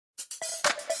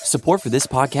Support for this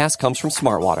podcast comes from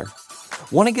Smartwater.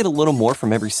 Want to get a little more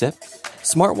from every sip?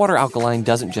 Smartwater Alkaline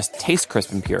doesn't just taste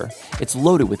crisp and pure, it's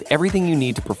loaded with everything you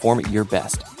need to perform at your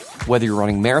best, whether you're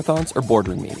running marathons or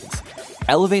boardroom meetings.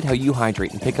 Elevate how you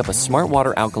hydrate and pick up a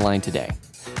Smartwater Alkaline today.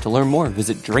 To learn more,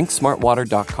 visit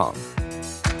drinksmartwater.com.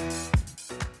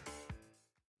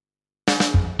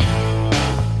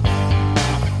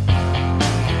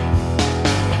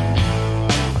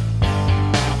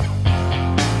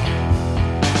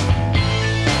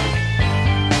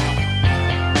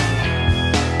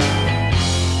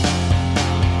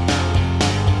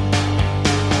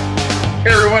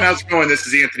 How's it going? This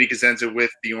is Anthony Cosenza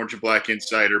with the Orange and Black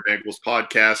Insider Bengals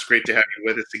podcast. Great to have you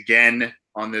with us again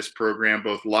on this program,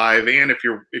 both live and if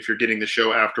you're getting the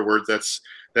show afterwards,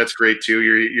 that's great too.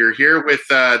 You're here with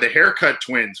the Haircut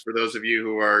Twins. For those of you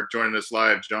who are joining us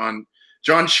live, John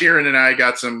Sheeran and I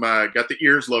got the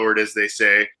ears lowered, as they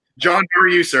say. John, how are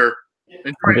you, sir?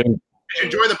 Did you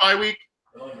enjoy the bye week?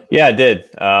 Yeah, I did.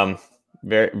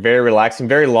 Very very relaxing,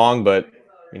 very long, but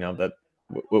that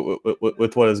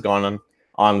with what has gone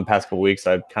on the past couple weeks,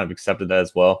 I've kind of accepted that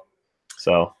as well.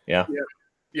 So yeah.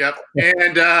 Yep.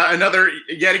 And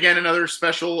yet again another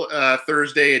special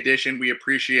Thursday edition. We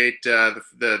appreciate the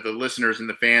listeners and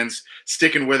the fans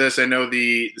sticking with us. I know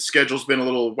the schedule's been a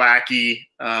little wacky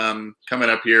coming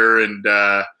up here, and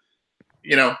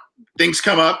things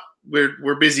come up.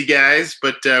 We're busy guys,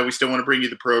 but we still want to bring you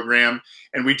the program.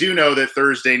 And we do know that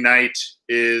Thursday night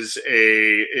is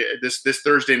this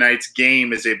Thursday night's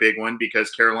game is a big one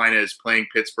because Carolina is playing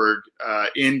Pittsburgh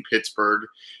in Pittsburgh,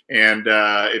 and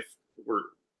if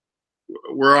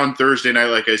we're on Thursday night,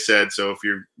 like I said. So if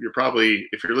you're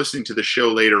listening to the show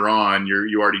later on,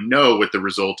 you already know what the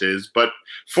result is. But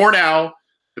for now,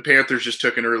 the Panthers just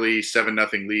took an early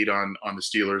 7-0 lead on the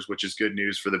Steelers, which is good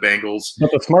news for the Bengals.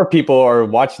 But the smart people are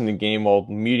watching the game while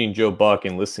muting Joe Buck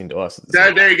and listening to us.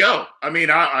 There you go. I mean,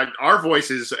 our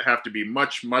voices have to be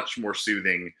much, much more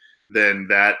soothing than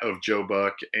that of Joe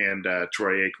Buck and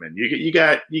Troy Aikman. You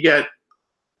got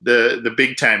the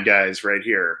big time guys right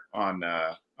here on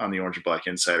the Orange and Black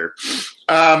Insider.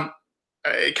 Kind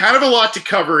of a lot to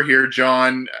cover here,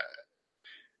 John.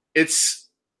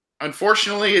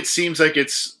 Unfortunately, it seems like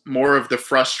it's more of the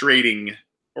frustration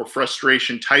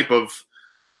type of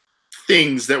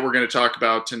things that we're going to talk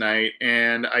about tonight.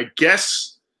 And I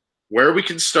guess where we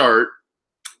can start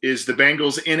is the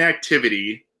Bengals'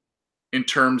 inactivity in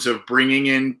terms of bringing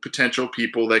in potential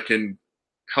people that can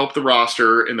help the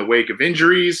roster in the wake of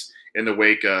injuries, in the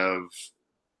wake of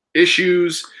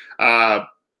issues.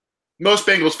 Most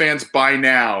Bengals fans by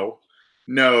now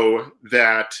know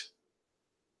that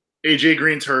AJ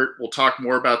Green's hurt. We'll talk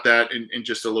more about that in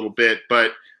just a little bit.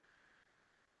 But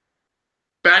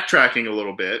backtracking a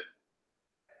little bit,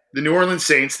 the New Orleans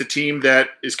Saints, the team that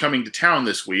is coming to town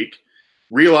this week,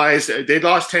 realized they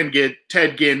lost Ted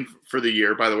Ginn for the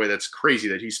year. By the way, that's crazy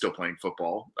that he's still playing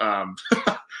football.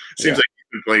 Seems like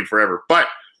he's been playing forever. But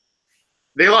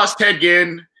they lost Ted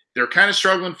Ginn. They're kind of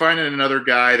struggling finding another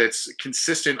guy that's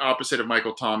consistent opposite of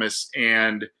Michael Thomas.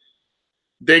 And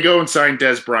they go and sign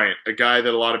Dez Bryant, a guy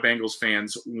that a lot of Bengals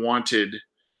fans wanted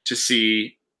to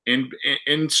see in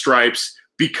stripes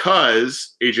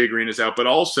because A.J. Green is out, but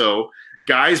also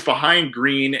guys behind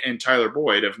Green and Tyler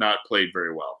Boyd have not played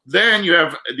very well. Then you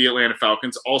have the Atlanta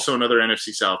Falcons, also another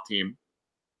NFC South team.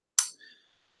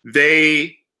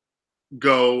 They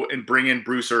go and bring in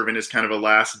Bruce Irvin as kind of a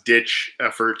last-ditch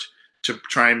effort to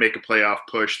try and make a playoff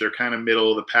push. They're kind of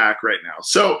middle of the pack right now.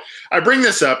 So I bring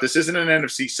this up. This isn't an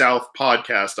NFC South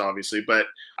podcast, obviously, but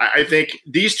I think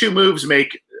these two moves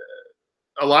make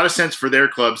a lot of sense for their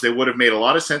clubs. They would have made a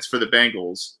lot of sense for the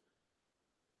Bengals.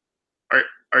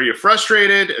 Are you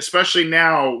frustrated? Especially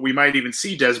now, we might even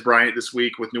see Dez Bryant this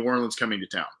week with New Orleans coming to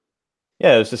town.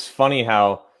 Yeah, it's just funny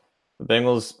how the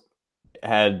Bengals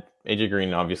had AJ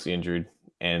Green obviously injured,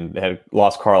 and they had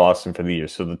lost Carl Austin for the year.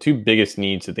 So the two biggest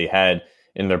needs that they had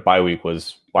in their bye week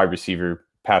was wide receiver,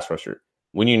 pass rusher.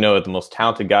 When you know that the most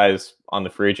talented guys on the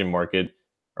free agent market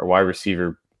are wide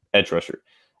receiver, edge rusher.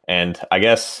 And I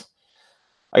guess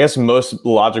most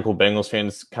logical Bengals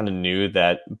fans kind of knew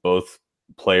that both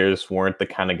players weren't the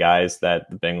kind of guys that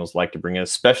the Bengals like to bring in,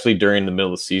 especially during the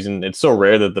middle of the season. It's so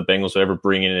rare that the Bengals would ever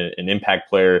bring in an impact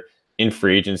player in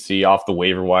free agency, off the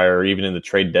waiver wire, or even in the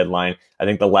trade deadline. I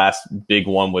think the last big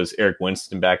one was Eric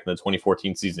Winston back in the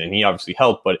 2014 season, and he obviously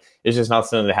helped, but it's just not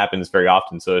something that happens very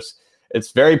often. So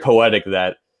it's very poetic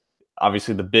that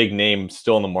obviously the big name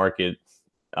still in the market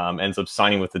ends up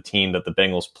signing with the team that the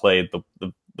Bengals played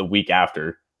the week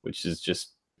after, which is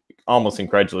just almost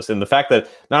incredulous. And the fact that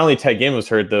not only Ted Ginn was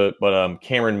hurt, but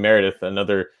Cameron Meredith,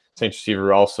 another Saints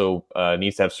receiver, also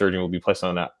needs to have surgery and will be placed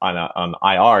on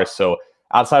IR. So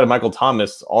outside of Michael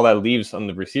Thomas, all that leaves on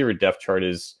the receiver depth chart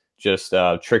is just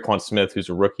Traquan Smith, who's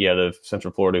a rookie out of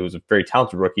Central Florida, who's a very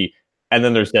talented rookie. And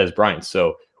then there's Dez Bryant.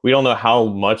 So we don't know how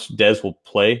much Dez will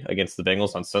play against the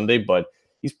Bengals on Sunday, but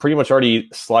he's pretty much already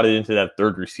slotted into that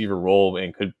third receiver role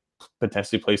and could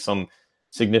potentially play some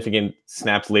significant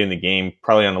snaps late in the game,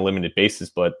 probably on a limited basis.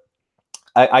 But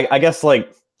I guess our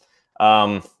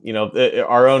own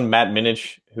Matt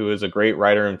Minich, who is a great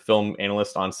writer and film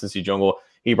analyst on Cincy Jungle,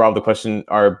 he brought up the question: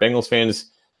 are Bengals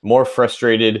fans more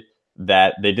frustrated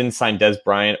that they didn't sign Dez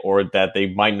Bryant or that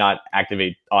they might not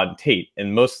activate Auden Tate?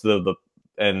 And most of the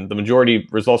majority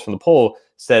results from the poll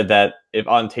said that if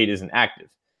Auden Tate isn't active.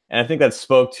 And I think that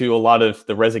spoke to a lot of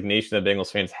the resignation that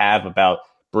Bengals fans have about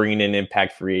bringing in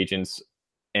impact free agents,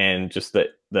 and just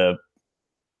the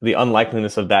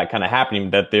unlikeliness of that kind of happening,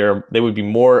 that they would be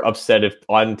more upset if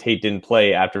Auden Tate didn't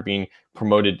play after being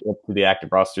promoted up to the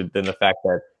active roster than the fact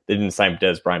that they didn't sign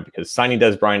Dez Bryant, because signing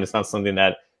Dez Bryant is not something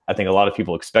that I think a lot of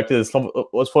people expected. It's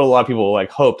what a lot of people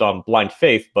hoped on blind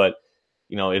faith, but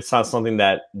it's not something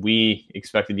that we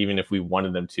expected, even if we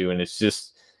wanted them to. And it's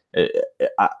just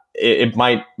it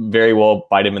might very well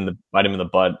bite him in the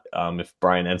butt if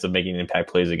Bryant ends up making impact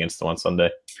plays against them on Sunday.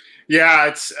 Yeah,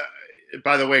 it's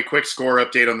by the way, quick score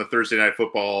update on the Thursday Night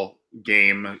Football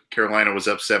game. Carolina was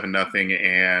up 7-0,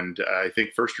 and I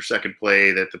think first or second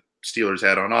play that the Steelers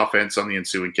had on offense on the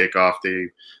ensuing kickoff, they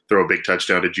throw a big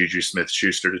touchdown to Juju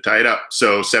Smith-Schuster to tie it up.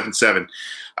 So 7-7.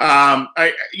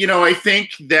 I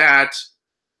think that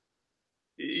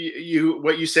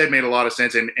what you said made a lot of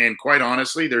sense, and quite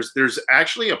honestly, there's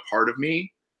actually a part of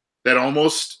me that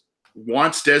almost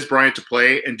wants Dez Bryant to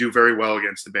play and do very well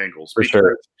against the Bengals.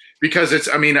 Because it's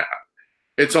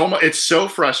so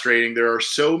frustrating. There are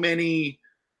so many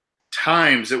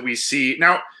times that we see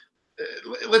now.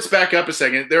 Let's back up a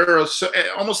second. There are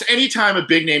almost any time a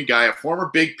big name guy, a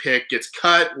former big pick, gets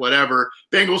cut, whatever,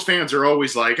 Bengals fans are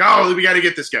always like, oh, we got to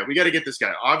get this guy. We got to get this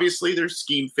guy. Obviously, there's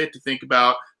scheme fit to think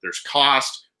about. There's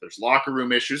cost. There's locker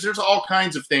room issues. There's all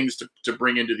kinds of things to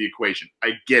bring into the equation.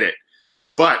 I get it.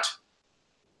 But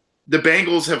the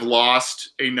Bengals have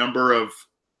lost a number of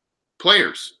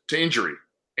players to injury.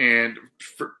 And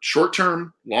for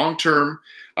short-term, long-term,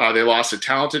 they lost a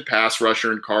talented pass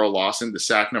rusher in Carl Lawson. The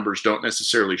sack numbers don't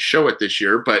necessarily show it this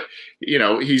year, but he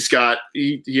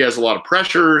has a lot of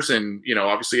pressures, and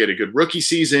obviously had a good rookie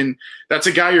season. That's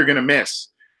a guy you're going to miss.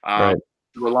 Right.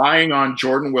 Relying on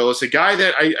Jordan Willis, a guy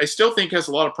that I still think has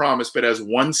a lot of promise, but has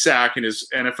one sack in his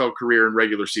NFL career in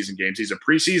regular season games. He's a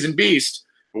preseason beast,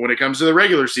 but when it comes to the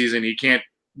regular season, he can't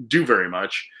do very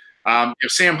much. You have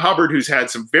Sam Hubbard, who's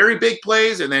had some very big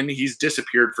plays, and then he's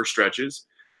disappeared for stretches.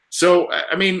 So,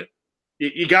 I mean,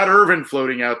 you got Irvin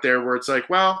floating out there where it's like,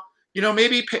 well,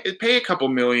 maybe pay a couple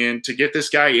million to get this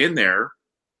guy in there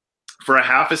for a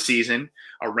half a season,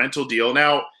 a rental deal.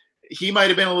 Now, he might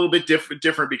have been a little bit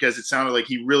different because it sounded like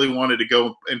he really wanted to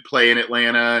go and play in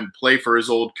Atlanta and play for his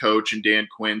old coach and Dan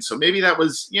Quinn. So maybe that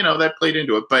was, that played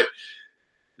into it. But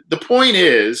the point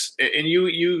is, and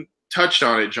you touched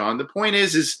on it, John, the point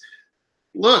is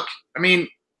look, I mean,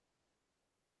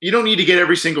 you don't need to get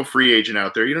every single free agent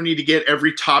out there. You don't need to get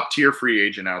every top tier free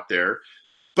agent out there,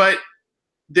 but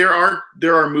there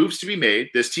are moves to be made.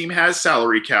 This team has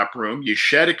salary cap room. You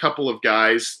shed a couple of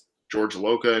guys, George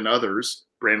Loka and others,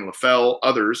 Brandon LaFell,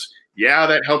 others. Yeah,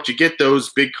 that helped you get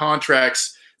those big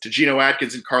contracts to Geno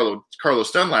Atkins and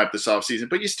Carlos Dunlap this offseason,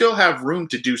 but you still have room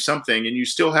to do something, and you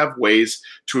still have ways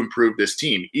to improve this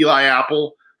team. Eli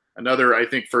Apple, another, I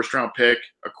think, first-round pick,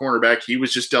 a cornerback. He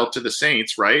was just dealt to the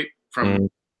Saints, right?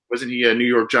 Wasn't he a New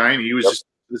York Giant? He was just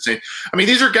the Saints. I mean,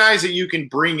 these are guys that you can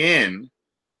bring in,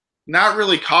 not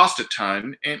really cost a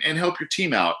ton, and help your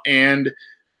team out. And,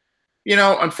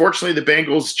 unfortunately, the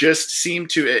Bengals just seem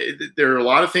to – there are a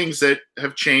lot of things that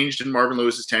have changed in Marvin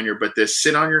Lewis's tenure, but this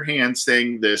sit-on-your-hands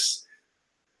thing, this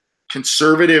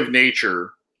conservative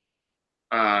nature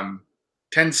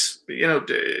tends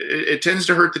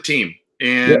to hurt the team.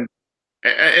 And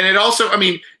it also, I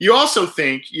mean, you also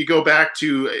think, you go back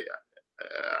to,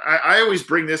 I always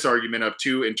bring this argument up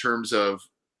too, in terms of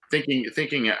thinking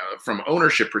from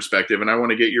ownership perspective, and I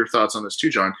want to get your thoughts on this too,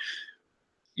 John.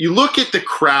 You look at the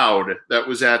crowd that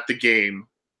was at the game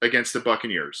against the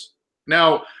Buccaneers.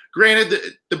 Now, granted,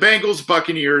 the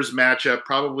Bengals-Buccaneers matchup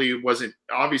probably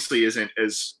isn't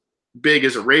as big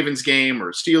as a Ravens game or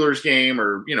a Steelers game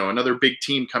or, another big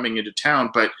team coming into town,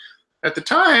 but at the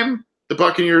time, the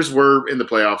Buccaneers were in the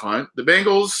playoff hunt. The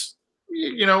Bengals,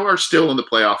 are still in the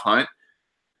playoff hunt.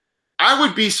 I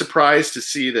would be surprised to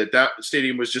see that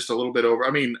stadium was just a little bit over. I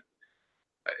mean,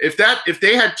 If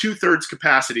they had 2/3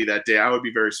 capacity that day, I would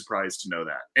be very surprised to know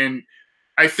that. And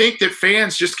I think that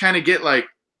fans just kind of get like,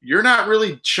 you're not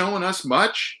really showing us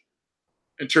much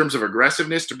in terms of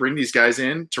aggressiveness to bring these guys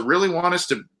in to really want us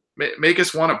to make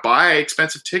us want to buy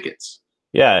expensive tickets.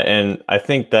 Yeah, and I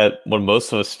think that what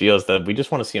most of us feel is that we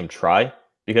just want to see him try,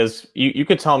 because you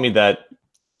could tell me that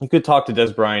you could talk to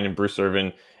Des Bryant and Bruce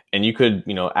Irvin, and you could,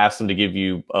 ask them to give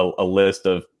you a list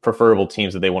of preferable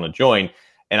teams that they want to join.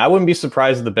 And I wouldn't be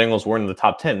surprised if the Bengals weren't in the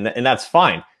top 10, and that's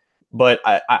fine. But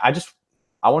I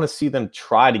want to see them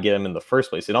try to get him in the first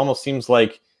place. It almost seems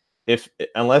like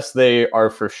unless they are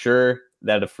for sure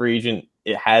that a free agent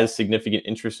it has significant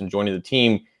interest in joining the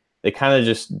team, they kind of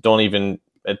just don't even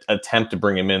attempt to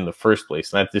bring him in the first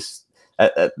place. And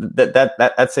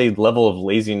that's a level of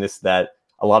laziness that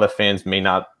a lot of fans may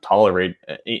not tolerate,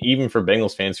 even for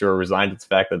Bengals fans who are resigned to the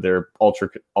fact that they're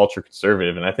ultra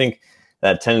conservative. And I think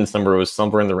that attendance number was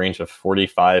somewhere in the range of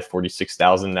 45,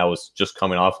 46,000. That was just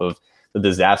coming off of the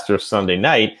disaster of Sunday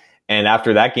night. And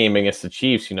after that game against the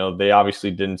Chiefs, they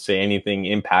obviously didn't say anything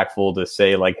impactful to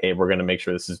say like, hey, we're going to make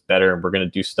sure this is better and we're going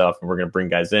to do stuff and we're going to bring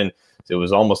guys in. So it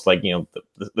was almost like,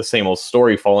 the same old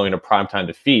story following a primetime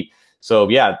defeat. So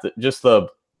yeah,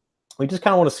 we just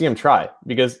kind of want to see them try,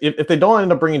 because if they don't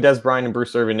end up bringing Des Bryant and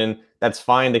Bruce Irvin in, that's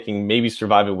fine. They can maybe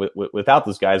survive it without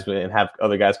those guys and have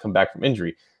other guys come back from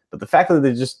injury. But the fact that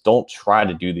they just don't try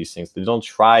to do these things, they don't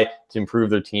try to improve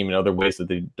their team in other ways that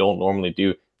they don't normally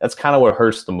do, that's kind of what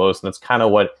hurts the most. And that's kind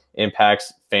of what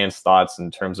impacts fans' thoughts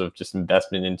in terms of just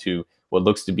investment into what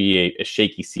looks to be a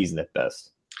shaky season at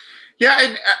best. Yeah,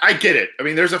 and I get it. I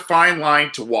mean, there's a fine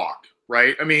line to walk,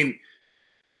 right? I mean,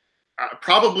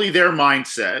 probably their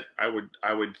mindset, I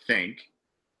would think,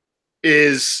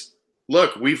 is,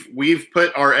 look, we've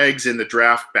put our eggs in the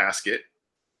draft basket.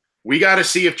 We got to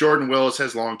see if Jordan Willis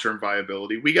has long-term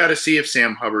viability. We got to see if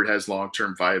Sam Hubbard has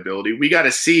long-term viability. We got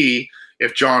to see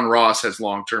if John Ross has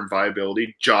long-term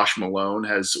viability. Josh Malone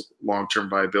has long-term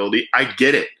viability. I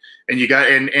get it.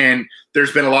 And and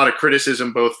there's been a lot of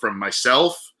criticism both from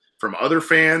myself, from other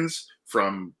fans,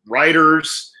 from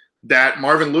writers, that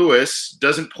Marvin Lewis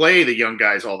doesn't play the young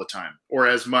guys all the time, or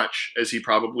as much as he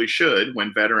probably should,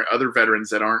 when other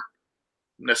veterans that aren't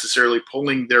necessarily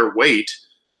pulling their weight,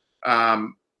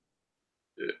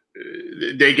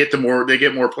 they get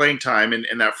more playing time,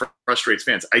 and that frustrates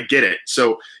fans. I get it.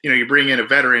 So, you bring in a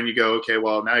veteran, you go, okay,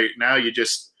 well, now you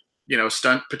just,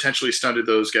 potentially stunted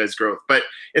those guys' growth. But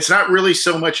it's not really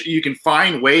so much. You can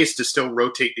find ways to still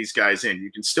rotate these guys in.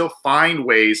 You can still find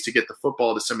ways to get the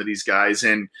football to some of these guys.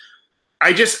 And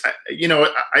I just,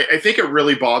 I think it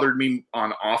really bothered me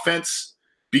on offense,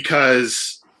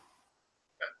 because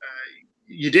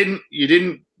you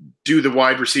didn't do the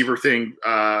wide receiver thing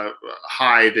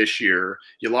high this year.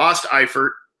 You lost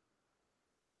Eifert.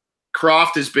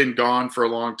 Croft has been gone for a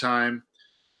long time.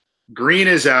 Green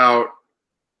is out.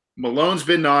 Malone's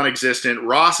been non-existent.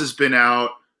 Ross has been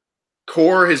out.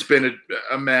 Core has been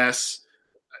a mess.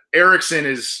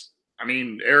 Erickson's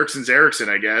Erickson,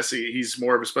 I guess. He's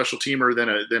more of a special teamer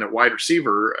than a wide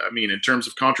receiver, in terms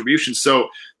of contributions. So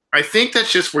I think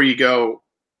that's just where you go.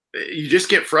 You just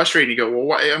get frustrated and you go,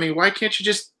 well, why can't you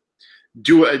just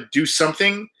do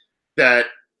something that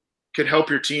could help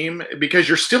your team? Because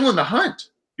you're still in the hunt.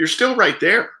 You're still right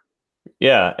there.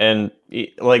 Yeah, and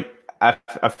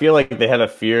I feel like they had a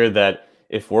fear that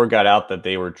if word got out that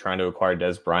they were trying to acquire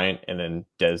Des Bryant and then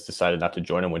Des decided not to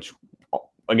join him, which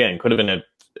again could have been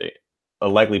a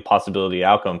likely possibility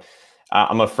outcome.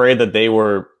 I'm afraid that they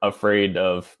were afraid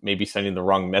of maybe sending the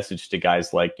wrong message to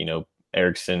guys like,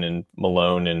 Erickson and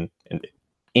Malone and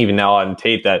even now on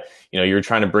Tate, that, you're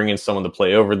trying to bring in someone to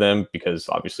play over them because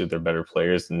obviously they're better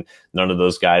players, and none of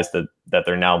those guys that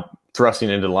they're now thrusting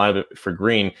into the lineup for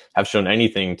Green have shown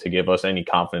anything to give us any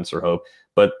confidence or hope.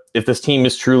 But if this team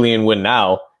is truly in win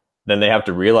now, then they have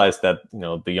to realize that,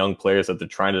 the young players that they're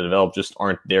trying to develop just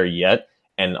aren't there yet.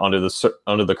 And under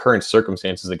the current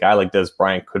circumstances, a guy like Des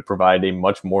Bryant could provide a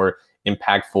much more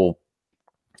impactful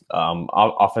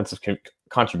offensive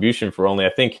contribution for only, I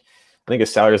think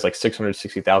his salary is like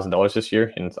 $660,000 this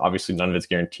year, and obviously none of it's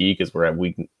guaranteed because we're at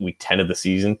week 10 of the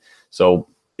season. So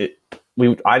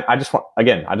I just want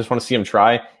to see them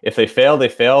try. If they fail, they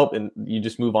fail, and you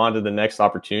just move on to the next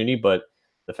opportunity. But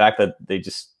the fact that they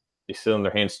sit on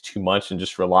their hands too much and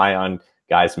just rely on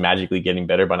guys magically getting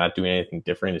better by not doing anything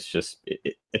different,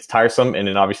 it's tiresome, and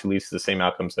it obviously leads to the same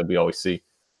outcomes that we always see.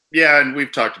 Yeah, and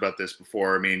we've talked about this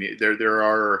before. There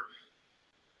are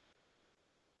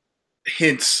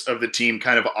hints of the team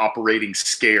kind of operating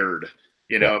scared.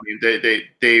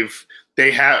 They've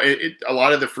they have a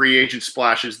lot of the free agent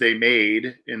splashes they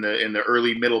made in the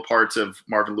early middle parts of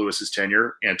Marvin Lewis's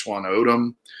tenure, Antoine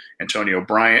Odom, Antonio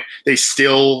Bryant, they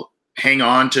still hang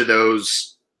on to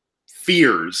those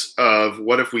fears of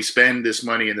what if we spend this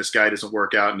money and this guy doesn't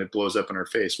work out and it blows up in our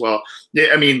face. Well,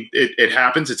 I mean, it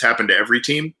happens. It's happened to every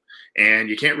team, and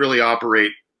you can't really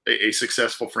operate a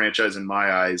successful franchise in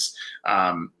my eyes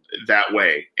that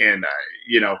way. And,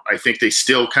 I think they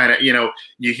still kind of,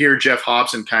 you hear Jeff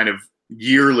Hobson kind of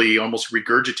yearly almost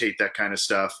regurgitate that kind of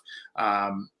stuff.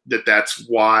 That's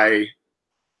why,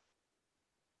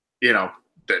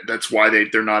 that's why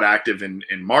they're not active in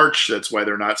March. That's why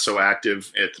they're not so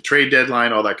active at the trade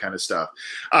deadline, all that kind of stuff.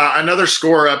 Another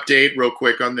score update real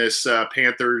quick on this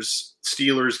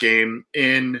Panthers-Steelers game.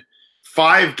 In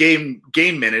 5 game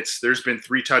minutes, there's been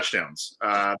 3 touchdowns.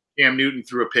 Cam Newton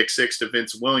threw a pick 6 to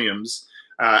Vince Williams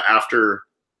after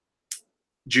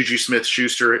Juju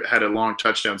Smith-Schuster had a long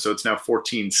touchdown. So it's now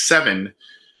 14-7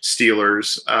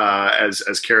 Steelers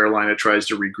as Carolina tries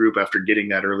to regroup after getting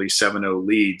that early 7-0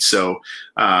 lead. So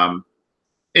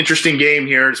interesting game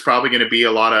here. It's probably going to be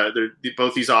a lot of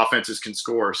both these offenses can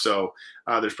score. So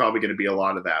there's probably going to be a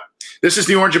lot of that. This is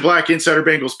the Orange and Black Insider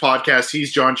Bengals podcast.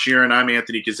 He's John Sheeran. I'm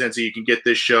Anthony Cosenza. You can get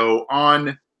this show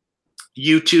on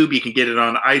YouTube. You can get it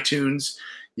on iTunes.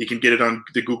 You can get it on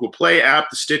the Google Play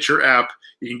app, the Stitcher app.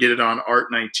 You can get it on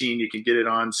Art19. You can get it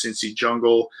on Cincy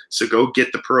Jungle. So go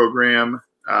get the program.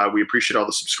 We appreciate all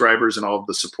the subscribers and all of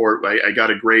the support. I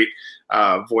got a great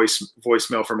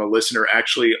voicemail from a listener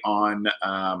actually on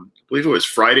I believe it was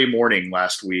Friday morning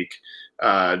last week.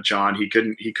 John, he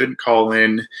couldn't call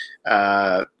in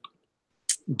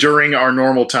during our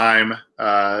normal time.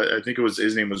 I think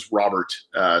his name was Robert.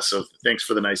 So thanks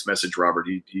for the nice message, Robert.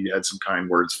 He had some kind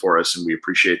words for us, and we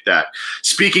appreciate that.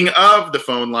 Speaking of the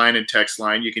phone line and text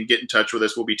line, you can get in touch with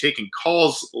us. We'll be taking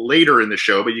calls later in the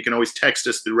show, but you can always text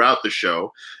us throughout the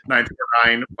show,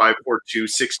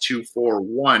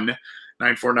 949-542-6241.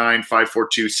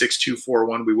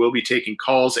 949-542-6241. We will be taking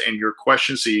calls and your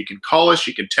questions, so you can call us,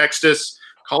 you can text us,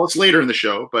 call us later in the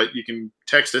show, but you can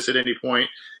text us at any point.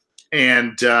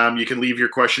 And you can leave your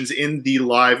questions in the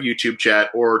live YouTube chat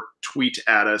or tweet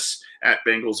at us at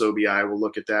BengalsOBI. We'll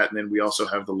look at that. And then we also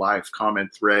have the live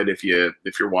comment thread. If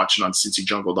you're watching on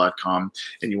CincyJungle.com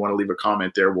and you want to leave a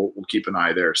comment there, we'll keep an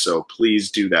eye there. So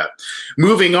please do that.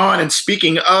 Moving on, and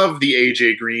speaking of the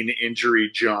A.J. Green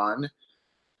injury, John,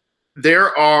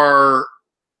 there are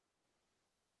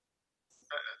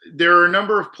a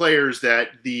number of players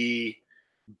that the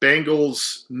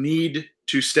Bengals need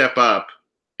to step up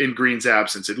in Green's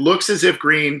absence. It looks as if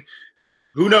Green,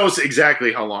 who knows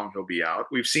exactly how long he'll be out.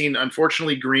 We've seen,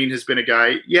 unfortunately, Green has been a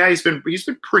guy, he's been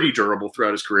pretty durable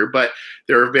throughout his career, but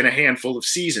there have been a handful of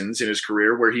seasons in his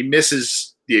career where he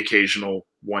misses the occasional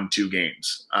 1-2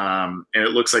 games. And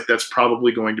it looks like that's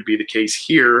probably going to be the case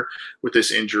here with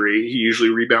this injury. He usually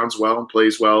rebounds well and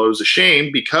plays well. It was a shame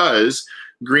because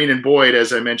Green and Boyd,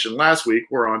 as I mentioned last week,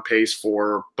 were on pace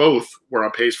for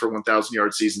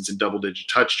 1,000-yard seasons and double-digit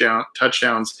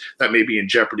touchdowns. That may be in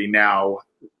jeopardy now,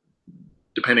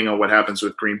 depending on what happens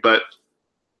with Green. But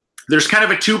there's kind of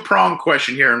a two-pronged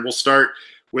question here, and we'll start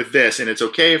with this. And it's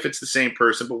okay if it's the same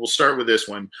person, but we'll start with this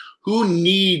one. Who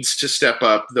needs to step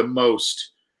up the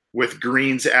most with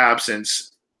Green's absence?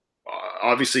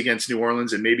 Obviously against New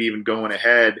Orleans and maybe even going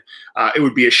ahead. It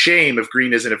would be a shame if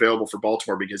Green isn't available for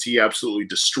Baltimore because he absolutely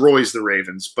destroys the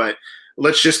Ravens. But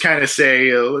let's just kind of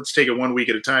say, let's take it 1 week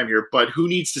at a time here. But who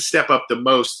needs to step up the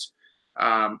most,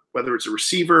 whether it's a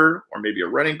receiver or maybe a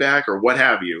running back or what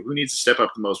have you? Who needs to step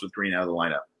up the most with Green out of the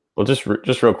lineup? Well, just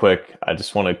real quick, I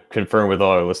just want to confirm with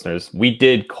all our listeners, we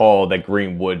did call that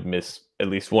Green would miss at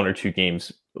least 1 or 2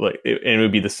 games. And it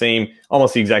would be the same,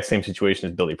 almost the exact same situation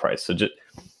as Billy Price. So just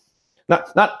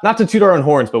Not to toot our own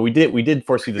horns, but we did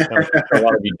foresee this coming. A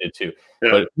lot of you did too.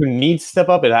 Yeah. But who needs to step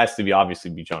up? It has to be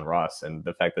obviously John Ross, and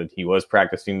the fact that he was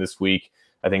practicing this week.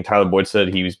 I think Tyler Boyd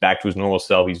said he was back to his normal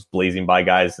self. He's blazing by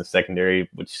guys in the secondary,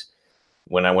 which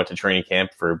when I went to training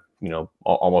camp for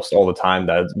almost all the time,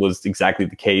 that was exactly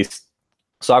the case.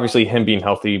 So obviously him being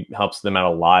healthy helps them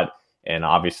out a lot, and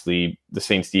obviously the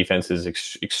Saints defense is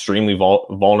extremely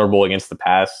vulnerable against the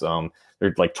pass.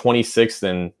 They're like 26th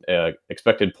in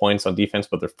expected points on defense,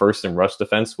 but they're first in rush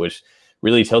defense, which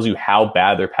really tells you how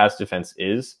bad their pass defense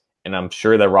is. And I'm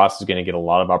sure that Ross is going to get a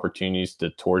lot of opportunities to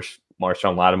torch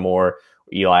Marshawn Lattimore,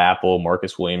 Eli Apple,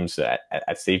 Marcus Williams at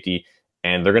safety.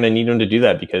 And they're going to need him to do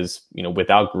that because,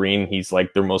 without Green, he's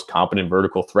like their most competent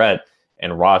vertical threat.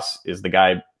 And Ross is the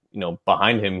guy,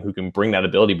 behind him who can bring that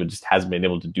ability, but just hasn't been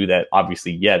able to do that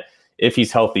obviously yet. If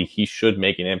he's healthy, he should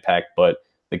make an impact. But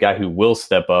the guy who will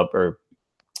step up, or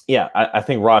Yeah, I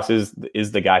think Ross is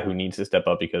the guy who needs to step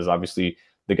up, because obviously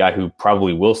the guy who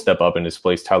probably will step up in his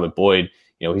place, Tyler Boyd,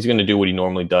 he's going to do what he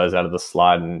normally does out of the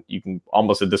slot, and you can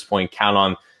almost at this point count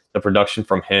on the production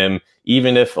from him,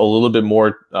 even if a little bit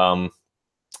more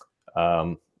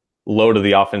load of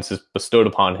the offense is bestowed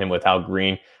upon him with Al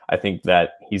Green. I think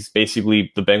that he's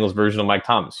basically the Bengals version of Mike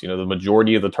Thomas. The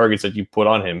majority of the targets that you put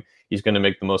on him, he's going to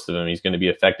make the most of them. He's going to be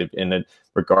effective in it,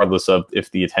 regardless of if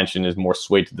the attention is more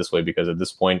swayed to this way, because at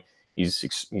this point, he's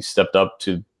stepped up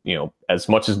to, as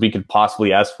much as we could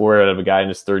possibly ask for out of a guy in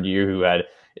his third year who had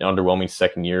an underwhelming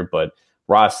second year. But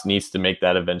Ross needs to make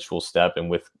that eventual step. And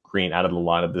with Green out of the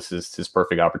lineup, this is his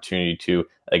perfect opportunity to,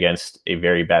 against a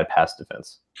very bad pass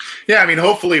defense. Yeah, I mean,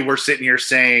 hopefully we're sitting here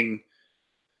saying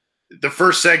the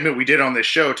first segment we did on this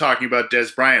show talking about Des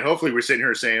Bryant, hopefully we're sitting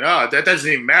here saying, that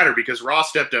doesn't even matter because Ross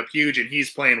stepped up huge and he's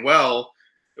playing well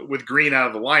with Green out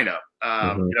of the lineup.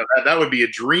 That would be a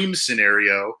dream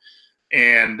scenario.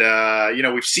 And,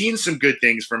 we've seen some good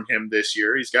things from him this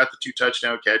year. He's got the 2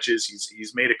 touchdown catches.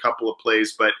 He's made a couple of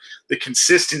plays, but the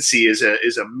consistency is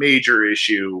a major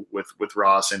issue with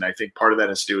Ross. And I think part of that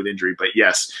has to do with injury. But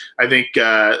yes, I think,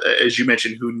 as you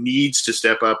mentioned, who needs to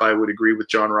step up, I would agree with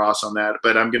John Ross on that.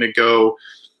 But I'm going to go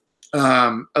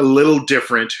a little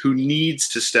different. Who needs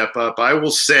to step up? I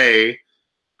will say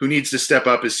who needs to step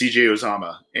up is CJ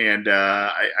Uzomah. And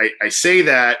I say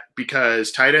that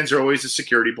because tight ends are always a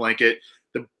security blanket.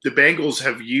 The Bengals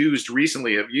have used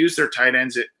their tight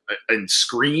ends in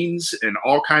screens and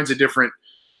all kinds of different,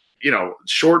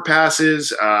 short passes.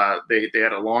 They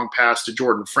had a long pass to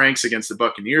Jordan Franks against the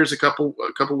Buccaneers a couple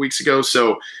weeks ago.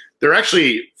 So they're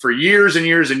actually, for years and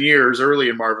years and years, early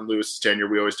in Marvin Lewis's tenure,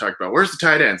 we always talked about, where's the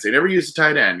tight ends? They never used a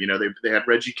tight end. They had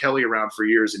Reggie Kelly around for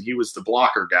years, and he was the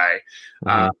blocker guy.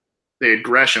 Mm-hmm. They had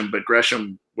Gresham, but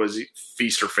Gresham was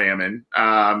feast or famine.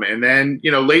 And then,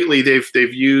 lately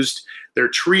they've used their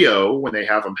trio, when they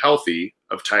have them healthy,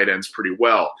 of tight ends pretty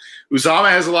well. Uzomah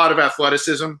has a lot of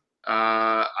athleticism.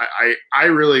 I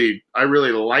really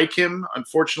like him.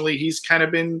 Unfortunately, he's kind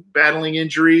of been battling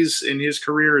injuries in his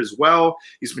career as well.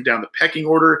 He's been down the pecking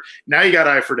order. Now you got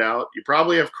Eifert out. You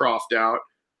probably have Croft out.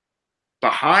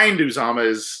 Behind Uzomah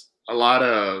is a lot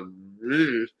of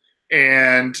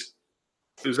and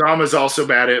Uzomah is also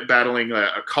battling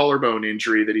a collarbone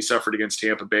injury that he suffered against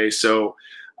Tampa Bay. So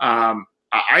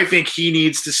I think he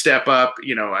needs to step up.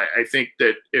 I think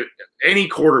that if any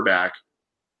quarterback,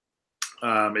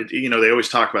 they always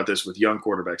talk about this with young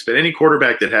quarterbacks, but any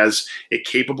quarterback that has a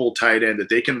capable tight end that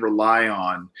they can rely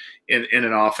on in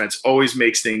an offense always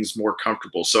makes things more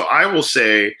comfortable. So I will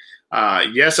say,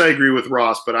 yes, I agree with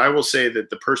Ross, but I will say that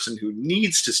the person who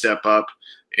needs to step up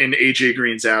in AJ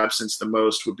Green's absence the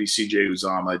most would be CJ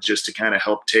Uzomah, just to kind of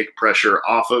help take pressure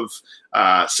off of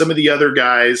some of the other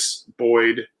guys,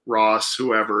 Boyd, Ross,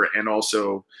 whoever, and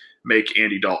also make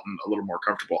Andy Dalton a little more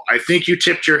comfortable. I think you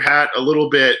tipped your hat a little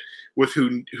bit with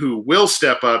who will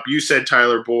step up. You said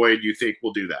Tyler Boyd, you think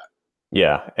will do that.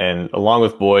 Yeah, and along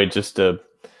with Boyd, just to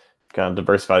kind of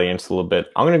diversify the answer a little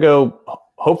bit, I'm going to go,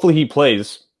 hopefully he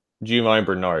plays Giovani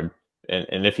Bernard.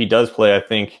 And if he does play, I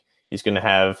think he's going to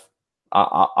have,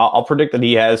 I'll predict that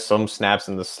he has some snaps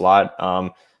in the slot.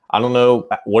 I don't know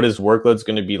what his workload's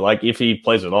going to be like if he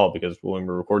plays at all, because when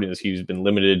we're recording this, he's been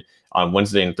limited on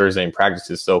Wednesday and Thursday in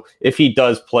practices. So if he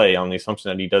does play, on the assumption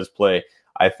that he does play,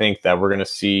 I think that we're going to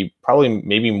see probably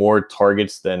maybe more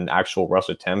targets than actual rush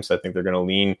attempts. I think they're going to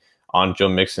lean on Joe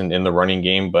Mixon in the running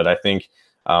game, but I think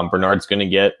Bernard's going to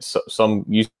get some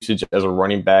usage as a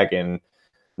running back, and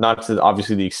not to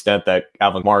obviously the extent that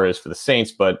Alvin Kamara is for the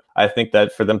Saints, but I think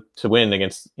that for them to win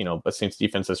against, a Saints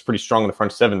defense that's pretty strong in the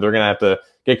front seven, they're going to have to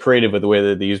get creative with the way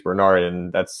that they use Bernard,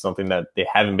 and that's something that they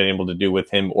haven't been able to do with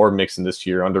him or Mixon this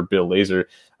year under Bill Lazor.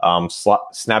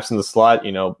 Snaps in the slot,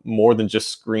 more than just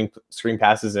screen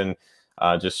passes and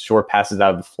just short passes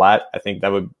out of the flat. I think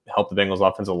that would help the Bengals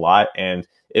offense a lot, and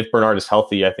if Bernard is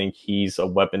healthy, I think he's a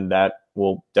weapon that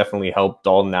will definitely help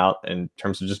Dalton out in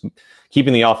terms of just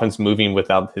keeping the offense moving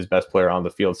without his best player on the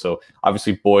field. So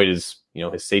obviously Boyd is,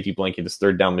 his safety blanket, his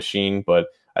third down machine, but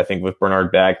I think with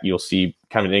Bernard back, you'll see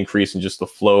kind of an increase in just the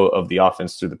flow of the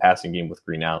offense through the passing game with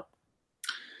Green out.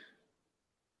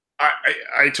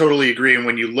 I totally agree. And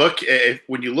when you look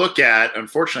at,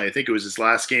 unfortunately, I think it was his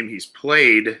last game he's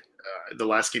played, the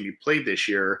last game he played this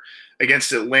year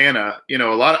against Atlanta, a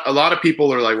lot of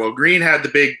people are like, well, Green had the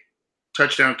big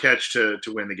touchdown catch to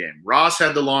win the game. Ross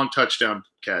had the long touchdown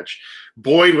catch.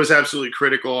 Boyd was absolutely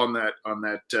critical on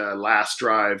that last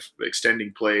drive,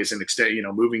 extending plays and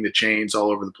moving the chains all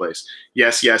over the place.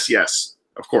 Yes,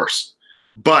 of course.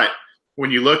 But when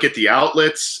you look at the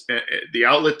outlets, the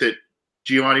outlet that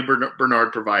Giovanni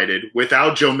Bernard provided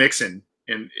without Joe Mixon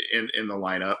in the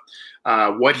lineup,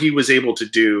 what he was able to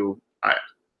do, I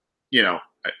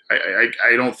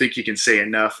don't think you can say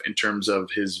enough in terms of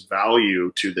his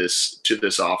value to this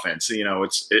offense.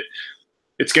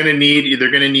 It's going to need, they're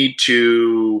going to need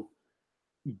to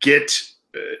get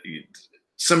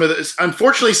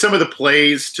unfortunately, some of the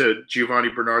plays to Giovanni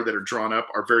Bernard that are drawn up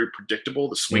are very predictable.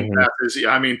 The swing passes.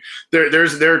 I mean,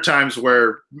 there are times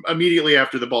where immediately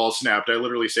after the ball is snapped, I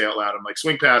literally say out loud, I'm like,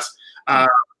 swing pass,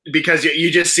 because you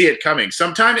just see it coming.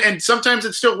 Sometimes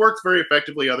it still works very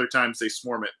effectively. Other times they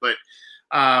swarm it, but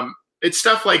it's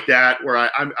stuff like that where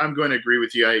I'm going to agree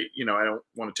with you. I don't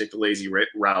want to take the lazy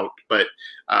route, but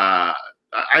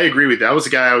I agree with that. That was the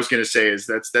guy I was going to say is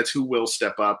that's who will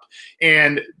step up.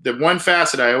 And the one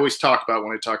facet I always talk about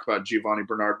when I talk about Giovanni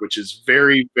Bernard, which is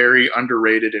very, very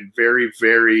underrated and very,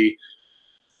 very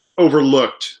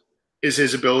overlooked, is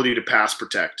his ability to pass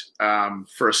protect.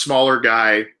 For a smaller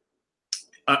guy,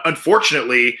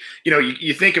 unfortunately,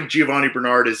 you think of Giovanni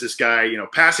Bernard as this guy,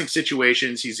 passing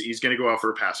situations, he's going to go out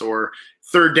for a pass, or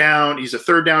third down, he's a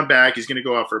third down back, he's going to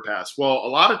go out for a pass. Well, a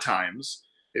lot of times,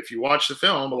 if you watch the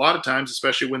film, a lot of times,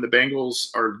 especially when the Bengals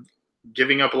are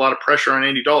giving up a lot of pressure on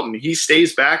Andy Dalton, he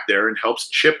stays back there and helps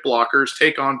chip blockers,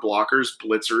 take on blockers,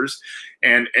 blitzers,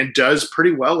 and does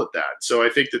pretty well at that. So I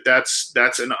think that's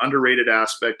an underrated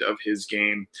aspect of his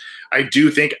game. I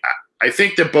think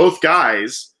that both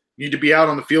guys need to be out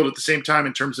on the field at the same time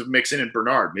in terms of Mixon and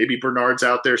Bernard. Maybe Bernard's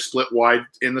out there split wide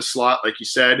in the slot, like you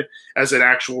said, as an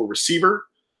actual receiver,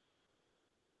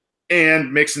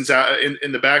 and Mixon's out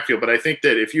in the backfield. But I think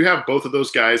that if you have both of those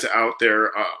guys out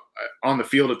there on the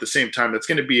field at the same time, that's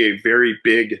going to be a very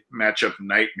big matchup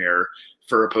nightmare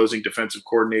for opposing defensive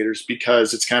coordinators,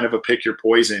 because it's kind of a pick your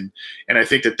poison. And I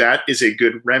think that is a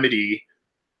good remedy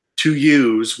to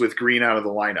use with Green out of the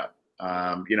lineup.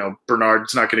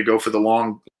 Bernard's not going to go for the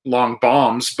long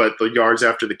bombs, but the yards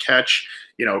after the catch,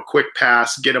 quick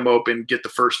pass, get him open, get the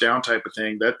first down type of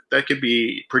thing, that could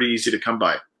be pretty easy to come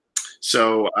by.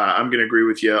 So I'm going to agree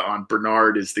with you on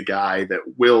Bernard is the guy that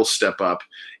will step up.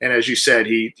 And as you said,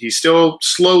 he's still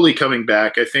slowly coming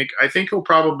back. I think he'll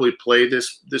probably play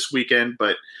this weekend,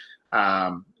 but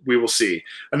we will see.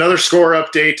 Another score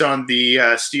update on the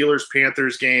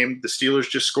Steelers-Panthers game. The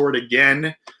Steelers just scored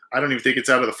again. I don't even think it's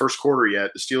out of the first quarter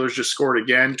yet. The Steelers just scored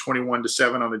again,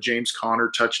 21-7 on the James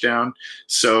Conner touchdown.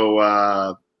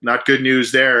 So not good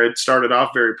news there. It started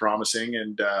off very promising,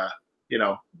 and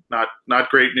not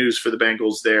great news for the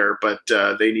Bengals there, but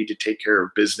they need to take care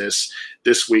of business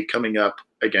this week coming up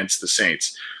against the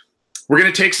Saints. We're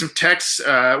going to take some texts.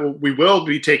 We will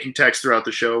be taking texts throughout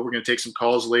the show. We're going to take some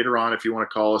calls later on. If you want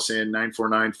to call us in,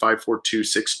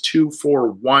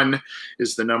 949-542-6241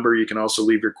 is the number. You can also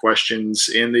leave your questions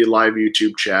in the live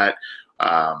YouTube chat.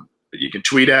 You can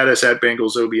tweet at us at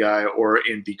BengalsOBI or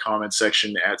in the comment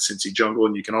section at Cincy Jungle.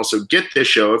 And you can also get this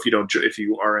show if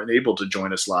you are unable to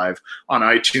join us live on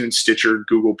iTunes, Stitcher,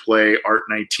 Google Play,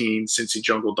 Art19,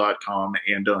 CincyJungle.com,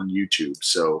 and on YouTube.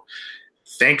 So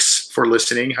thanks for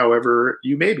listening, however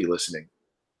you may be listening.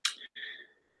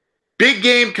 Big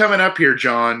game coming up here,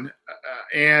 John.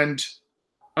 And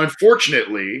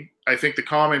unfortunately, I think the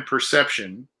common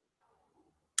perception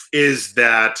is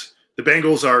that the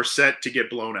Bengals are set to get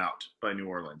blown out by New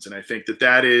Orleans. And I think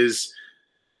there's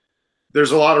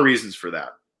a lot of reasons for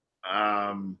that.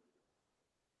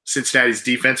 Cincinnati's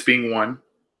defense being one,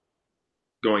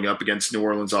 going up against New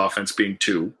Orleans offense being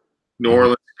two. New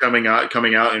Orleans coming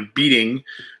out and beating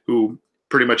who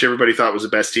pretty much everybody thought was the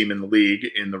best team in the league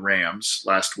in the Rams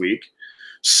last week.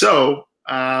 So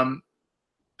I'm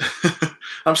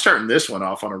starting this one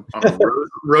off on a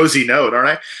rosy note,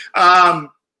 aren't I?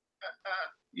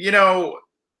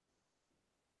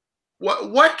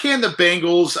 What can the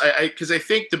Bengals – because I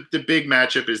think the big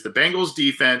matchup is the Bengals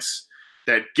defense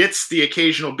that gets the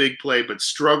occasional big play but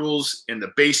struggles in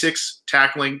the basics,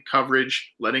 tackling,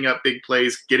 coverage, letting up big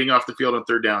plays, getting off the field on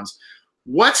third downs.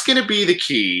 What's going to be the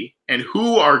key, and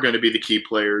who are going to be the key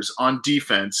players on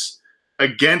defense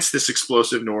against this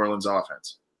explosive New Orleans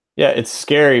offense? Yeah, it's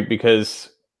scary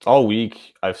because all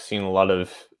week I've seen a lot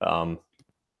of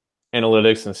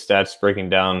analytics and stats breaking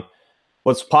down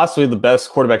what's possibly the best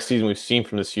quarterback season we've seen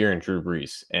from this year in Drew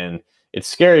Brees. And it's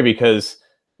scary because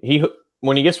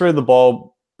when he gets rid of the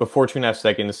ball before 2.5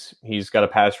 seconds, he's got a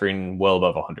pass rating well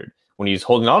above 100. When he's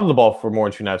holding on to the ball for more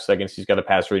than 2.5 seconds, he's got a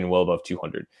pass rating well above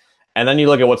 200. And then you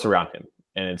look at what's around him,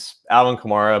 and it's Alvin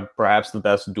Kamara, perhaps the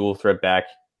best dual threat back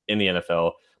in the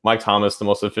NFL. Mike Thomas, the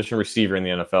most efficient receiver in the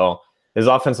NFL. His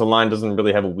offensive line doesn't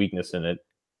really have a weakness in it.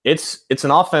 It's an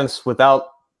offense without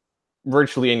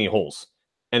virtually any holes.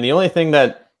 And the only thing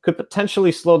that could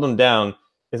potentially slow them down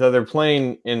is that they're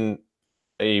playing in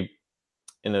a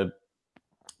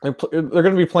they're going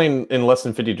to be playing in less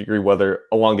than 50-degree weather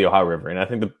along the Ohio River, and I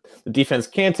think the defense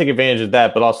can take advantage of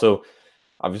that. But also,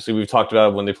 obviously, we've talked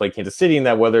about when they play Kansas City in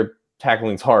that weather,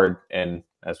 tackling's hard, and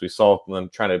as we saw them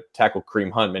trying to tackle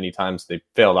Kareem Hunt many times, they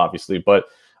failed, obviously. But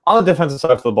on the defensive side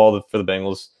of the ball for the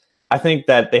Bengals, I think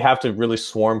that they have to really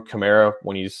swarm Kamara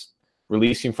when he's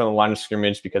releasing from the line of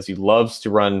scrimmage, because he loves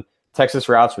to run Texas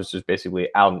routes, which is basically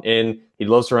out and in. He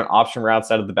loves to run option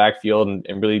routes out of the backfield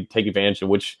and really take advantage of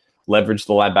which leverage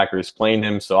the linebacker is playing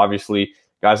him. So obviously,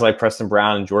 guys like Preston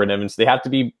Brown and Jordan Evans, they have to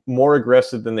be more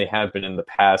aggressive than they have been in the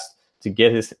past to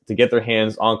get their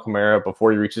hands on Kamara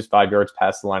before he reaches 5 yards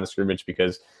past the line of scrimmage.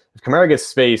 Because if Kamara gets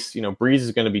space, Breeze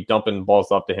is going to be dumping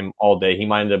balls up to him all day. He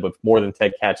might end up with more than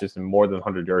 10 catches and more than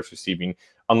 100 yards receiving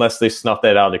unless they snuff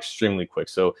that out extremely quick.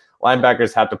 So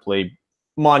linebackers have to play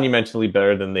monumentally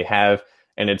better than they have,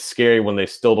 and it's scary when they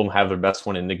still don't have their best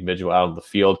one in Nick Vigil out of the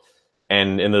field.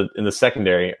 And in the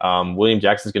secondary, William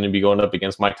Jackson is going to be going up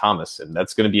against Mike Thomas, and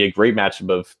that's going to be a great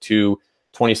matchup of two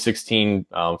 2016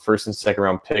 first and second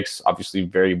round picks. Obviously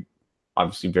very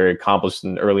accomplished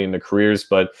and early in their careers,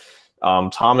 but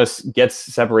Thomas gets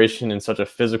separation in such a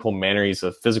physical manner. He's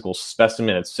a physical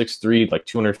specimen at 6'3", like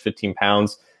 215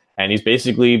 pounds, and he's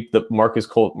basically the Marquise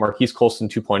Colston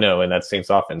 2.0 in that Saints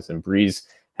offense. And Breeze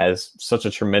has such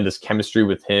a tremendous chemistry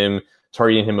with him,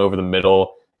 targeting him over the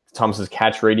middle. Thomas's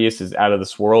catch radius is out of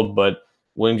this world, but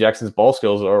William Jackson's ball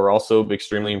skills are also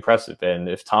extremely impressive. And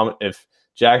if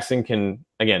Jackson can,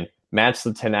 again, match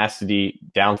the tenacity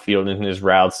downfield in his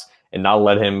routes and not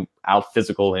let him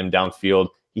out-physical him downfield,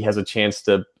 he has a chance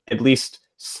to at least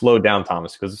slow down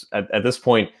Thomas. Because at this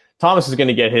point, Thomas is going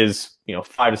to get his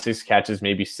 5 to 6 catches,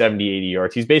 maybe 70, 80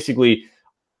 yards. He's basically,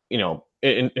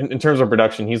 in terms of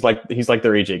production, he's like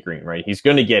their AJ Green, right? He's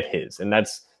going to get his, and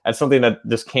that's something that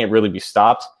just can't really be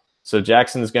stopped. So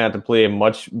Jackson is going to have to play a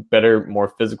much better,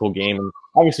 more physical game, and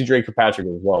obviously Drake Kirkpatrick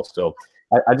as well. So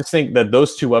I just think that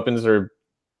those two weapons are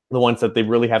the ones that they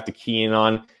really have to key in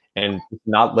on and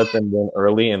not let them win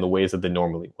early in the ways that they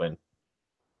normally win.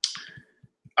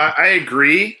 I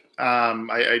agree.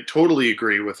 I totally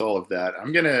agree with all of that.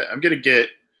 I'm gonna get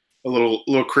a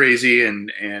little crazy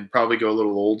and probably go a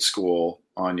little old school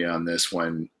on you on this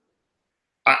one.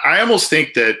 I almost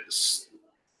think that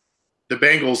the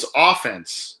Bengals'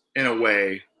 offense, in a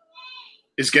way,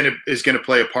 is gonna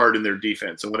play a part in their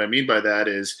defense. And what I mean by that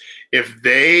is, if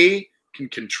they can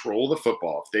control the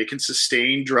football, if they can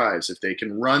sustain drives, if they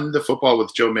can run the football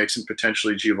with Joe Mixon,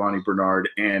 potentially Giovanni Bernard,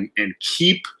 and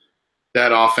keep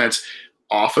that offense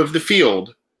off of the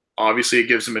field, obviously it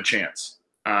gives them a chance.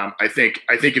 I think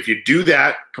if you do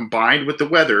that combined with the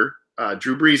weather,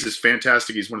 Drew Brees is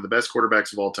fantastic. He's one of the best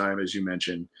quarterbacks of all time, as you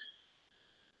mentioned.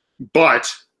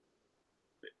 But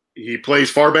he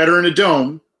plays far better in a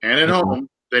dome and at home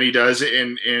than he does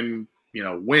in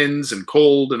winds and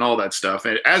cold and all that stuff,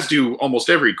 and as do almost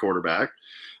every quarterback.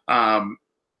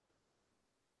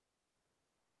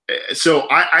 So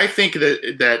I think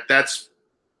that's,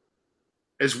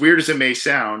 as weird as it may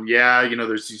sound,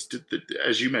 there's these,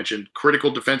 as you mentioned,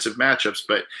 critical defensive matchups.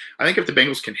 But I think if the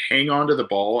Bengals can hang on to the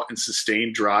ball and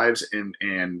sustain drives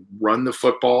and run the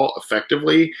football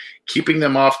effectively, keeping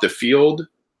them off the field,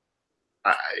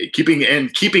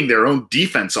 keeping their own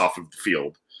defense off of the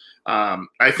field,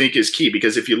 I think is key.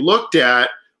 Because if you looked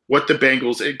at what the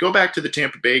Bengals, go back to the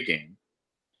Tampa Bay game,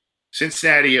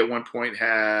 Cincinnati at one point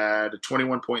had a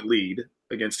 21-point lead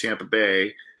against Tampa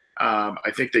Bay.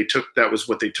 I think that was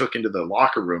what they took into the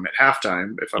locker room at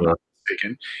halftime, if I'm not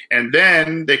mistaken. And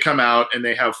then they come out and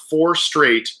they have 4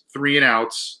 straight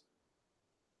 3-and-outs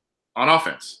on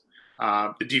offense.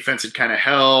 The defense had kind of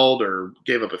held or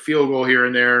gave up a field goal here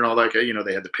and there and all that.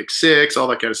 They had the pick 6, all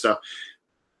that kind of stuff.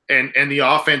 And the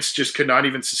offense just could not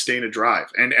even sustain a drive.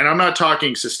 And I'm not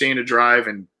talking sustain a drive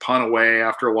and punt away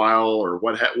after a while or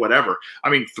whatever.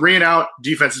 I mean, 3-and-out,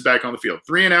 defense is back on the field.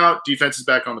 3-and-out, defense is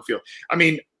back on the field. I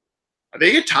mean,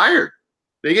 they get tired.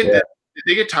 They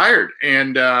get tired.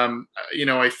 And,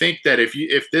 I think that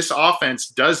if this offense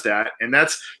does that, and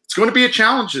it's going to be a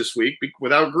challenge this week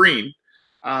without Green.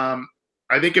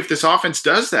 I think if this offense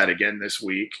does that again this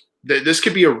week, this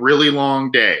could be a really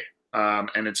long day.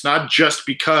 And it's not just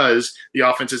because the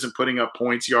offense isn't putting up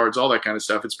points, yards, all that kind of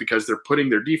stuff. It's because they're putting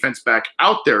their defense back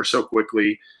out there so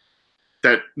quickly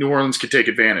that New Orleans could take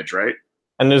advantage, right?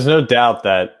 And there's no doubt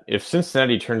that if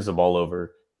Cincinnati turns the ball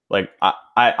over,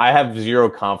 I have zero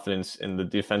confidence in the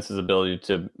defense's ability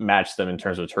to match them in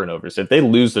terms of turnovers. If they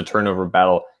lose the turnover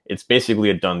battle, it's basically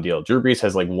a done deal. Drew Brees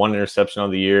has 1 interception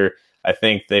on the year. I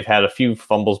think they've had a few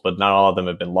fumbles, but not all of them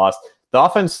have been lost. the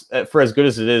offense, for as good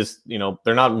as it is,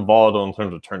 they're not volatile in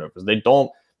terms of turnovers. They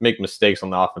don't make mistakes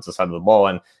on the offensive side of the ball.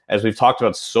 And as we've talked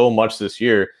about so much this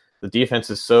year, the defense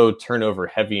is so turnover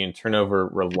heavy and turnover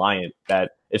reliant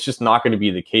that it's just not going to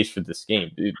be the case for this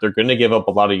game. They're going to give up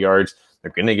a lot of yards.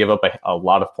 They're going to give up a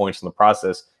lot of points in the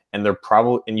process. And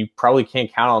you probably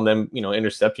can't count on them,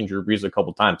 intercepting Drew Brees a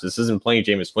couple times. This isn't playing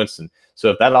Jameis Winston.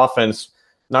 So if that offense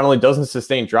not only doesn't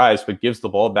sustain drives, but gives the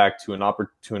ball back to an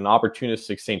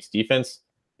opportunistic Saints defense,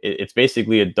 it's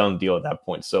basically a done deal at that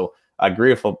point. So I agree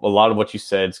with a lot of what you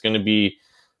said. It's going to be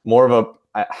more of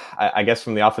I guess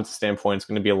from the offensive standpoint, it's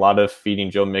going to be a lot of feeding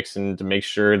Joe Mixon to make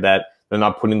sure that they're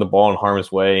not putting the ball in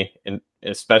harm's way, and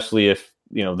especially if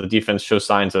the defense shows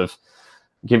signs of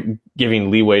giving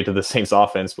leeway to the Saints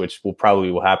offense, which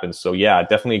will happen. So yeah, I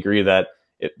definitely agree that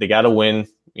they got to win.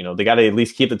 They got to at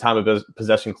least keep the time of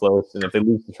possession close, and if they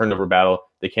lose the turnover battle,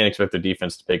 they can't expect their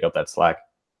defense to pick up that slack.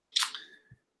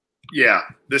 Yeah,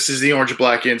 this is the Orange and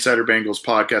Black Insider Bengals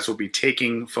podcast. We'll be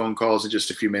taking phone calls in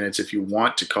just a few minutes. If you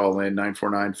want to call in,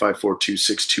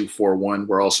 949-542-6241.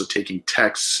 We're also taking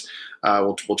texts.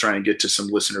 We'll try and get to some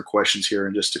listener questions here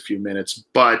in just a few minutes.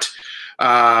 But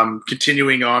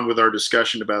continuing on with our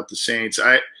discussion about the Saints,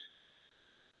 I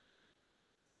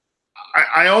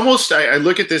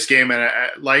look at this game, and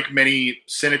like many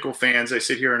cynical fans, I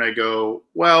sit here and I go,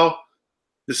 well,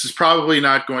 this is probably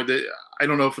not going to – I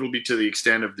don't know if it'll be to the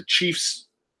extent of the Chiefs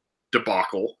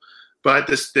debacle, but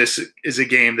this is a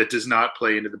game that does not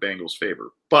play into the Bengals'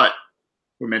 favor. But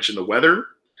we mentioned the weather,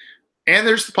 and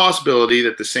there's the possibility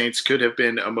that the Saints could have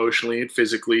been emotionally and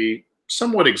physically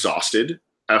somewhat exhausted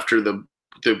after the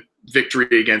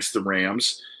victory against the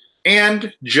Rams,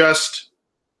 and just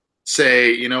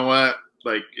say, you know what,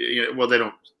 well, they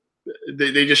don't.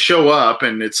 They just show up,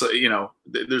 and it's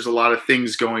there's a lot of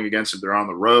things going against them. They're on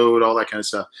the road, all that kind of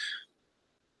stuff.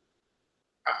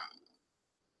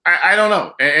 I don't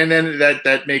know, and then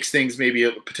that makes things maybe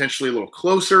potentially a little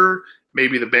closer.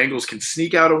 Maybe the Bengals can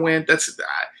sneak out a win.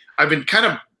 I've been kind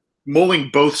of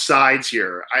mulling both sides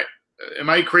here.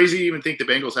 Am I crazy to even think the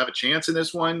Bengals have a chance in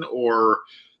this one, or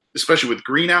especially with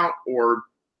Green out, or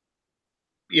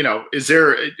is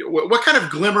there what kind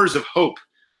of glimmers of hope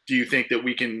do you think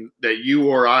that you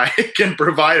or I can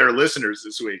provide our listeners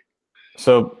this week?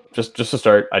 So just to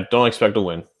start, I don't expect a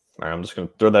win. All right, I'm just going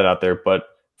to throw that out there, but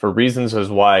for reasons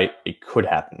as why it could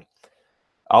happen.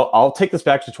 I'll take this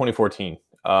back to 2014.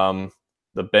 The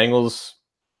Bengals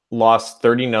lost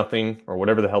 30-0 or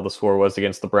whatever the hell the score was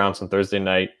against the Browns on Thursday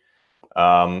night.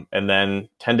 And then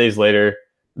 10 days later,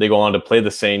 they go on to play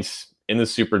the Saints in the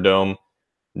Superdome.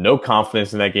 No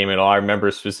confidence in that game at all. I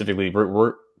remember specifically,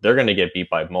 they're going to get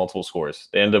beat by multiple scores.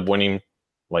 They end up winning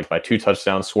by 2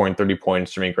 touchdowns, scoring 30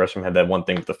 points. Jermaine Gresham had that one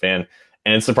thing with the fan,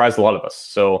 and it surprised a lot of us.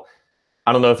 So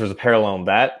I don't know if there's a parallel in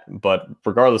that, but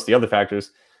regardless, the other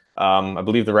factors, I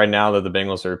believe that right now that the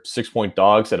Bengals are 6-point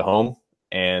dogs at home,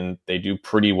 and they do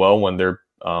pretty well when they're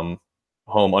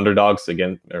home underdogs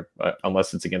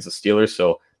unless it's against the Steelers.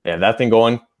 So yeah, that thing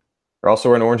going. They're also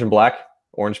wearing orange and black,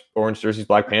 orange jerseys,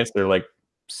 black pants. They're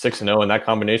 6-0 in that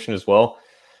combination as well.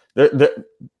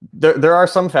 There are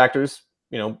some factors,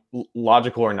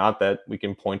 logical or not, that we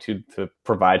can point to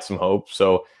provide some hope.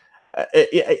 So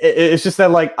it's just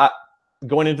that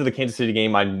going into the Kansas City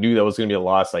game, I knew that was going to be a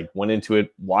loss. Went into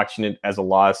it, watching it as a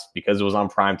loss because it was on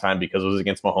primetime, because it was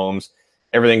against Mahomes,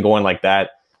 everything going like that.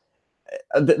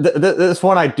 This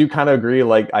one, I do kind of agree.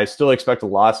 I still expect a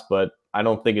loss, but I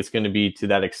don't think it's going to be to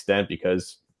that extent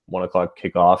because 1 o'clock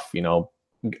kickoff,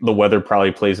 the weather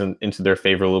probably plays into their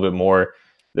favor a little bit more.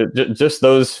 Just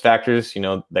those factors,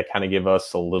 that kind of give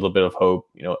us a little bit of hope.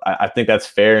 I think that's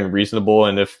fair and reasonable.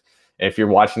 And if you're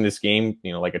watching this game,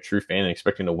 like a true fan and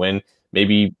expecting to win,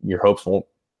 maybe your hopes won't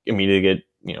immediately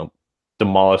get,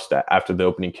 demolished after the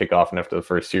opening kickoff and after the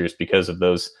first series because of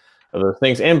those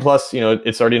things. And plus,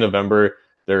 it's already November.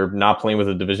 They're not playing with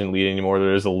a division lead anymore.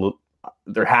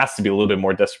 There has to be a little bit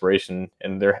more desperation,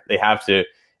 and they have to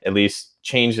at least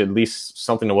change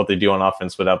something to what they do on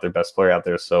offense without their best player out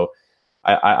there. So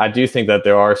I do think that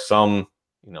there are some,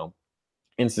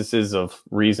 instances of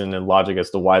reason and logic as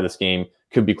to why this game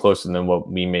could be closer than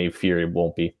what we may fear it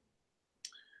won't be.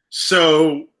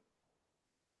 So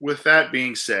with that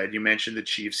being said, you mentioned the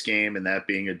Chiefs game and that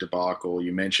being a debacle.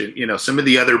 You mentioned, some of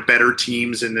the other better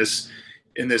teams in this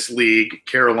league.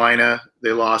 Carolina,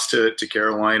 they lost to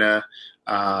Carolina.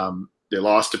 They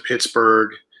lost to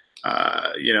Pittsburgh.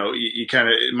 You kind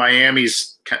of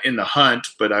Miami's in the hunt,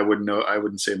 but I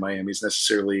wouldn't say Miami's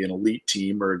necessarily an elite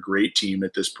team or a great team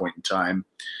at this point in time.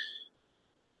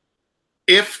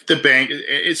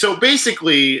 So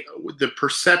basically, the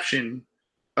perception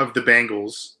of the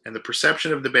Bengals and the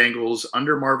perception of the Bengals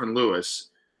under Marvin Lewis,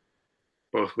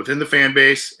 both within the fan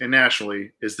base and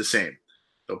nationally, is the same.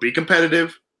 They'll be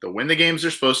competitive. They'll win the games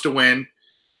they're supposed to win.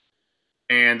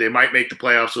 And they might make the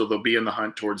playoffs, so they'll be in the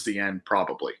hunt towards the end,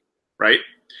 probably, right?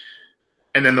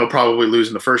 And then they'll probably lose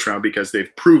in the first round because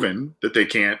they've proven that they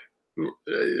can't,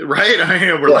 right? I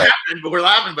mean, we're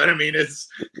laughing, but I mean, it's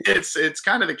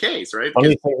kind of the case, right?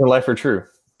 Funny things in life are true.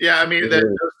 Yeah, I mean, those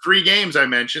 3 games I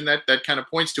mentioned, that kind of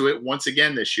points to it once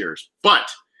again this year. But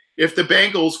if the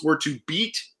Bengals were to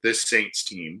beat this Saints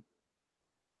team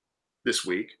this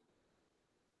week,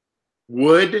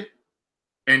 would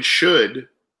and should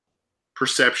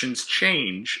perceptions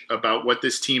change about what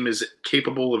this team is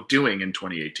capable of doing in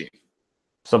 2018?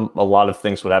 A lot of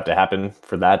things would have to happen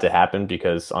for that to happen,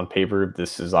 because on paper,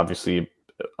 this is obviously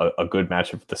a good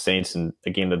matchup for the Saints and a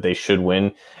game that they should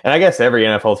win. And I guess every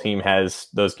NFL team has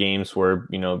those games where,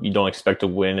 you don't expect to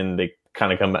win and they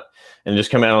kind of come out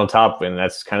on top. And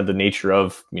that's kind of the nature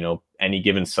of, any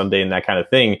given Sunday and that kind of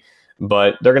thing.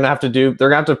 But they're going to have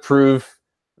to prove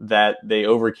that they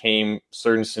overcame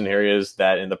certain scenarios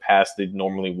that in the past they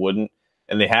normally wouldn't.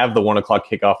 And they have the 1:00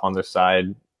 kickoff on their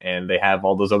side, and they have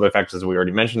all those other factors that we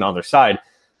already mentioned on their side.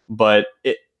 But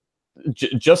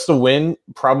just a win,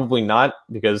 probably not,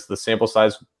 because the sample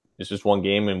size is just one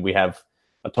game and we have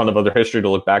a ton of other history to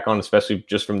look back on, especially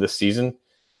just from this season.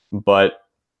 But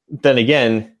then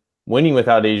again, winning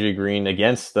without AJ Green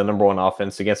against the number 1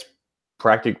 offense, against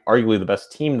arguably the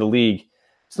best team in the league,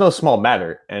 it's no small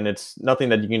matter, and it's nothing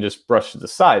that you can just brush to the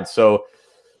side. So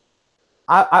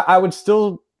I would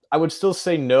still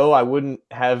say no. I wouldn't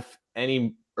have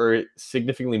any or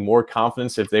significantly more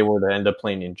confidence if they were to end up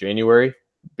playing in January,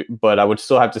 but I would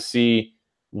still have to see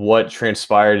what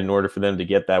transpired in order for them to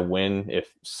get that win.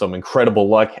 If some incredible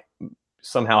luck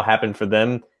somehow happened for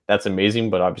them, that's amazing,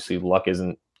 but obviously luck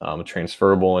isn't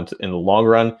transferable in the long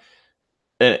run.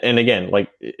 And again,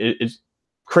 it's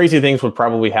crazy things would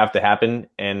probably have to happen,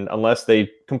 and unless they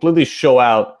completely show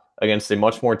out against a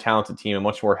much more talented team, a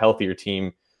much more healthier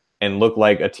team, and look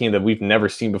like a team that we've never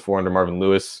seen before under Marvin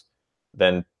Lewis,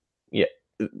 then yeah,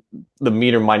 the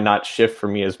meter might not shift for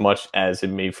me as much as it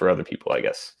may for other people, I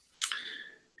guess.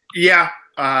 Yeah,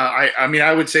 I mean,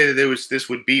 I would say that this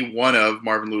would be one of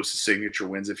Marvin Lewis's signature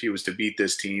wins if he was to beat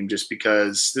this team, just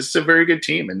because this is a very good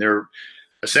team, and they're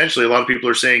essentially, a lot of people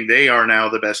are saying they are now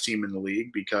the best team in the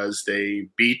league because they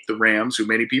beat the Rams, who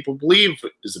many people believe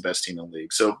is the best team in the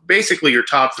league. So basically your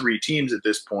top 3 teams at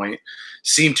this point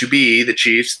seem to be the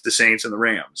Chiefs, the Saints, and the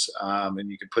Rams. And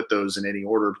you can put those in any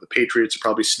order. The Patriots are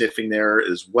probably sniffing there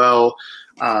as well.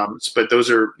 But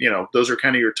those are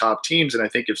kind of your top teams. And I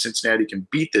think if Cincinnati can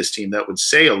beat this team, that would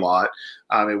say a lot.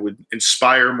 It would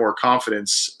inspire more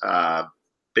confidence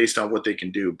based on what they can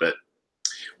do. But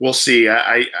we'll see.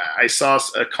 I saw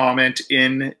a comment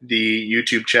in the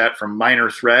YouTube chat from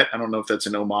Minor Threat. I don't know if that's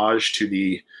an homage to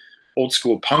the old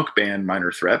school punk band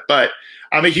Minor Threat, but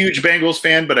I'm a huge Bengals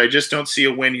fan, but I just don't see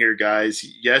a win here, guys.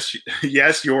 Yes,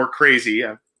 you're crazy.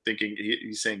 I'm thinking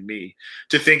he's saying me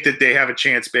to think that they have a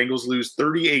chance. Bengals lose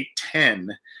 38-10.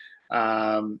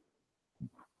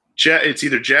 It's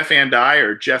either Jeff and I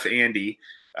or Jeff Andy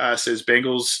says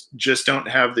Bengals just don't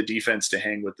have the defense to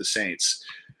hang with the Saints.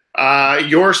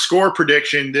 Your score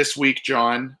prediction this week,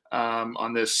 John,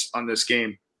 on this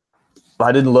game?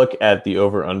 I didn't look at the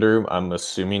over-under. I'm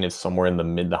assuming it's somewhere in the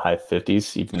mid to high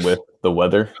 50s, even with the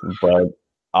weather. But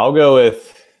I'll go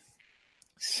with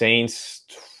Saints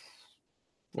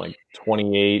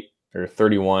 28 or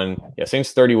 31. Yeah,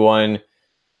 Saints 31,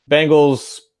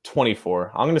 Bengals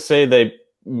 24. I'm going to say they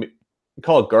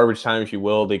call it garbage time, if you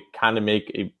will. They kind of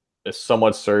make a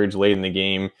somewhat surge late in the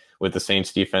game with the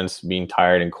Saints defense being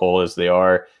tired and cold as they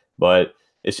are. But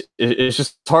it's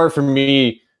just hard for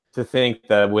me to think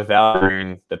that without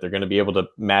Green, that they're going to be able to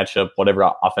match up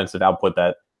whatever offensive output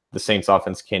that the Saints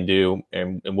offense can do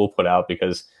and will put out,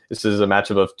 because this is a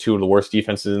matchup of 2 of the worst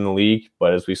defenses in the league.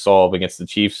 But as we saw against the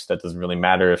Chiefs, that doesn't really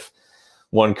matter if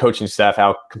one coaching staff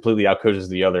completely outcoaches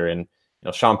the other. And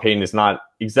Sean Payton is not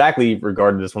exactly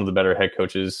regarded as one of the better head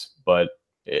coaches, but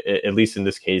at least in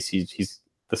this case, he's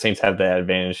the Saints have that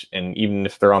advantage. And even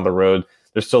if they're on the road,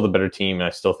 they're still the better team. And I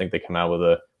still think they come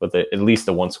out with at least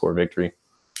a 1-score victory.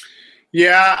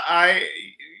 Yeah, I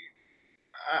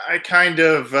kind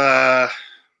of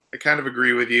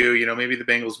agree with you. Maybe the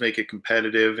Bengals make it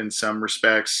competitive in some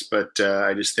respects, but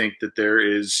I just think that there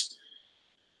is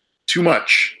too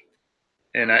much,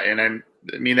 and I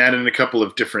mean that in a couple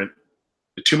of different,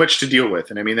 too much to deal with,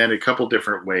 and I mean that in a couple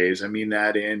different ways. I mean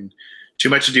that in too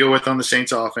much to deal with on the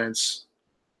Saints offense,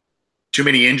 too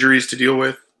many injuries to deal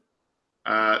with,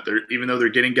 Even though they're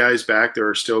getting guys back, there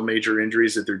are still major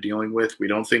injuries that they're dealing with. We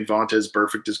don't think Vontaze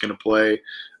Burfict is going to play.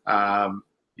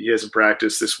 He hasn't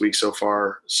practiced this week so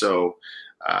far. So,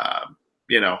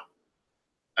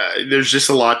 there's just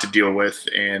a lot to deal with.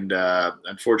 And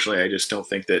unfortunately, I just don't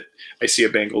think that I see a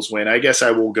Bengals win. I guess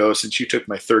I will go, since you took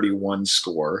my 31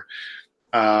 score.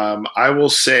 I will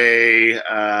say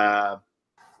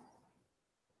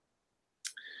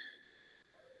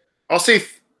I'll say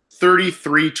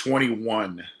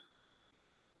 33-21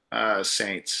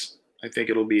 Saints. I think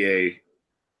it'll be a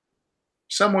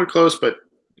somewhat close, but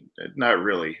not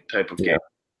really type of game.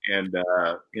 And,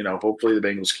 hopefully the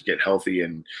Bengals can get healthy.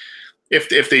 And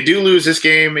if they do lose this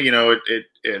game,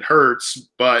 it hurts,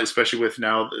 but especially with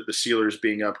now the Steelers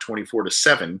being up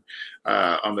 24-7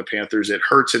 on the Panthers, it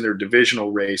hurts in their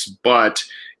divisional race, but,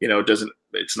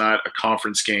 it's not a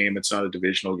conference game. It's not a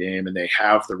divisional game. And they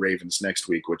have the Ravens next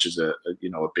week, which is a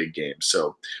big game.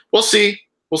 So we'll see.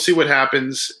 We'll see what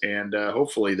happens. And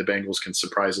hopefully the Bengals can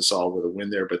surprise us all with a win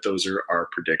there, but those are our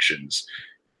predictions.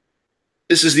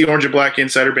 This is the Orange and Black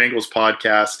Insider Bengals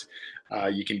podcast.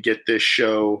 You can get this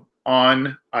show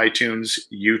on iTunes,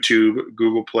 YouTube,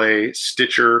 Google Play,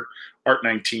 Stitcher,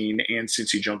 Art19, and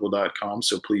CincyJungle.com.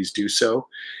 So please do so.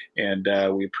 And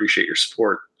we appreciate your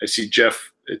support. I see Jeff.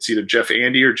 It's either Jeff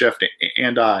Andy or Jeff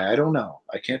and I don't know.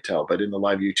 I can't tell. But in the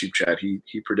live YouTube chat, he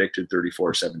predicted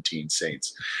 34-17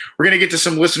 Saints. We're going to get to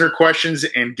some listener questions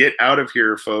and get out of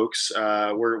here, folks.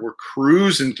 We're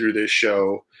cruising through this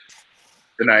show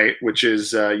tonight, which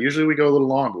is usually we go a little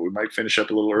long, but we might finish up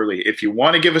a little early. If you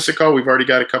want to give us a call, we've already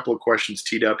got a couple of questions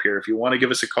teed up here. If you want to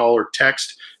give us a call or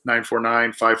text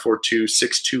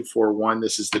 949-542-6241,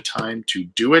 this is the time to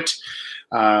do it.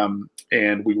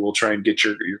 And we will try and get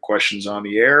your questions on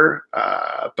the air.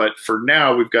 But for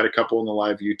now, we've got a couple in the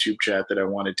live YouTube chat that I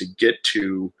wanted to get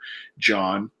to,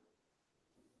 John.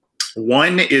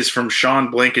 One is from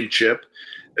Sean Blankenship.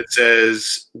 It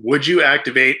says, would you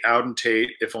activate Auden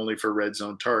Tate if only for red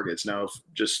zone targets? Now,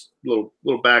 just a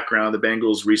little background, the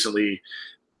Bengals recently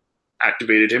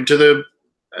activated him to the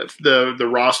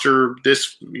roster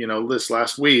this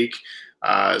last week,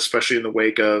 especially in the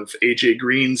wake of AJ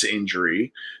Green's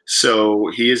injury. So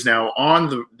he is now on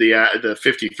the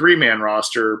 53-man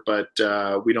roster, but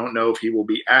we don't know if he will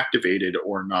be activated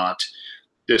or not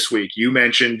this week. You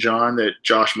mentioned, John, that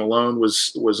Josh Malone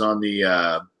was on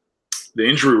the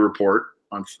injury report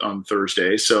on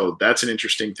Thursday. So that's an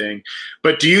interesting thing.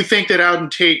 But do you think that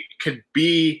Auden Tate could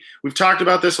be – we've talked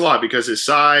about this a lot because his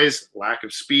size, lack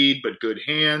of speed, but good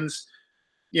hands.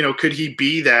 Could he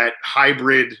be that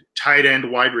hybrid tight end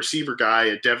wide receiver guy,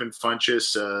 a Devin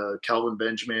Funchess, Kelvin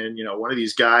Benjamin, one of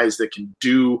these guys that can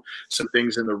do some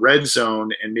things in the red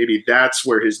zone, and maybe that's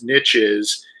where his niche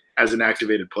is as an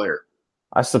activated player?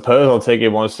 I suppose I'll take it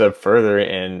one step further,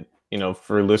 and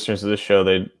for listeners of this show,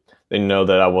 they know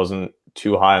that I wasn't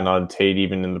too high on Auden Tate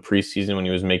even in the preseason when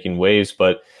he was making waves.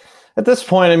 But at this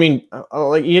point, I mean,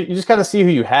 you just got to see who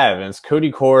you have. And it's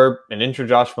Cody Core, an intro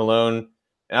Josh Malone,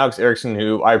 and Alex Erickson,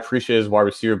 who I appreciate as wide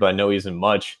receiver, but I know he isn't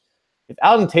much. If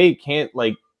Auden Tate can't,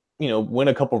 win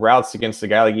a couple routes against a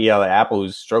guy like Eli Apple,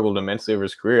 who's struggled immensely over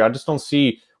his career, I just don't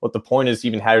see what the point is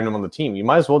even having him on the team. You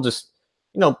might as well just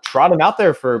trot him out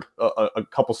there for a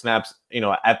couple snaps,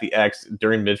 at the X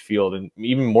during midfield, and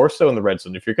even more so in the red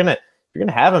zone. If you're gonna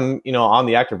have him, on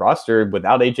the active roster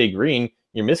without AJ Green,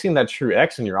 you're missing that true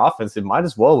X in your offense. It might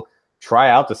as well try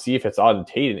out to see if it's Auden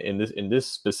Tate in this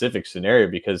specific scenario,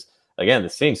 because again, the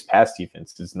Saints' pass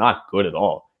defense is not good at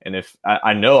all. And if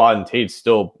I know Auden Tate's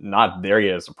still not there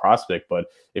yet as a prospect, but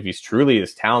if he's truly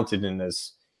as talented and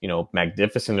as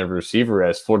magnificent of a receiver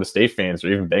as Florida State fans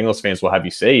or even Bengals fans will have you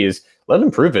say, is let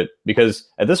him prove it. Because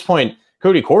at this point,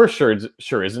 Cody Core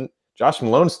sure isn't. Josh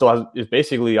Malone is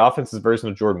basically the offensive version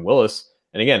of Jordan Willis.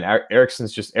 And again,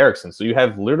 Erickson's just Erickson. So you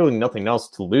have literally nothing else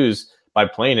to lose by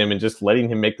playing him and just letting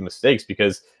him make the mistakes,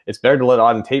 because it's better to let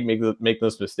Auden Tate make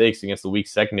those mistakes against the weak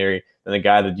secondary than the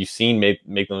guy that you've seen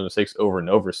make those mistakes over and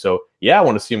over. So yeah, I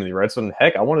want to see him in the red zone.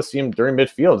 Heck, I want to see him during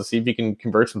midfield to see if he can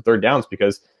convert some third downs,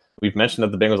 because we've mentioned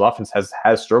that the Bengals offense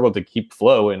has struggled to keep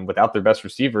flow, and without their best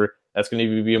receiver, that's going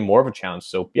to be more of a challenge.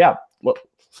 So yeah,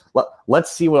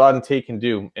 let's see what Auden Tate can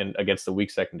do against the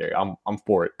weak secondary. I'm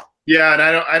for it. Yeah, and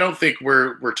I don't think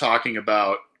we're talking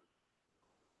about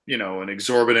an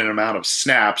exorbitant amount of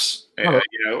snaps.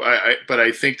 But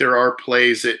I think there are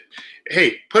plays that,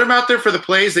 hey, put him out there for the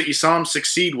plays that you saw him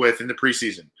succeed with in the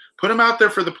preseason. Put him out there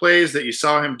for the plays that you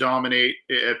saw him dominate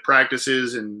at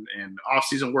practices and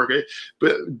off-season work.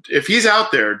 But if he's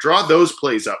out there, draw those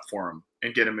plays up for him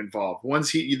and get him involved.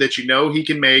 Ones that he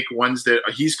can make, ones that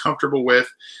he's comfortable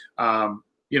with.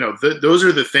 those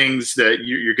are the things that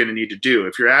you're going to need to do.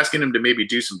 If you're asking him to maybe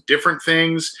do some different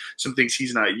things, some things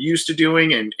he's not used to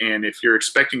doing, and if you're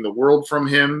expecting the world from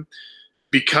him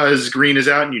because Green is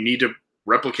out and you need to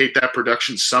replicate that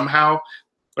production somehow,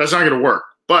 that's not going to work.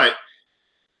 But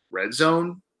red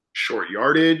zone, short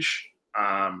yardage,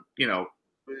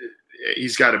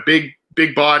 he's got a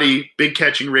big body, big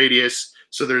catching radius,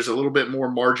 so there's a little bit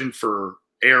more margin for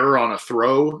error on a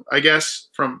throw, I guess,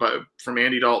 from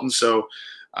Andy Dalton. So,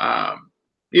 I'm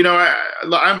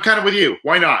kind of with you.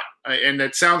 Why not? And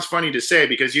that sounds funny to say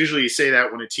because usually you say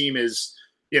that when a team is,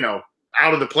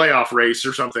 out of the playoff race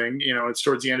or something. It's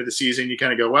towards the end of the season. You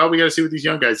kind of go, well, we got to see what these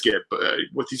young guys give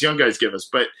us.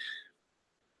 But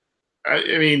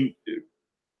I mean,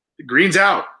 Green's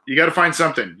out. You got to find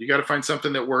something. You got to find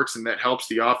something that works and that helps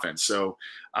the offense. So,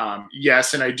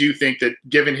 yes, and I do think that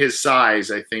given his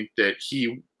size, I think that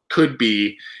he could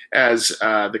be, as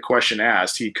the question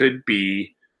asked, he could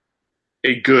be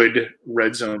a good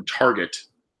red zone target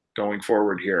going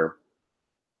forward here.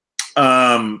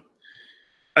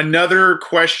 Another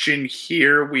question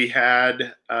here we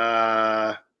had.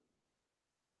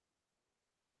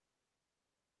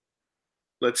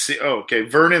 Let's see. Oh, okay.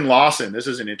 Vernon Lawson. This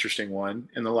is an interesting one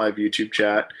in the live YouTube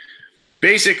chat.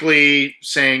 Basically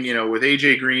saying, with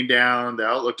AJ Green down, the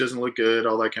outlook doesn't look good,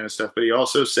 all that kind of stuff. But he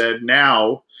also said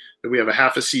now that we have a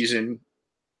half a season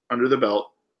under the belt,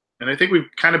 and I think we've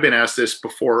kind of been asked this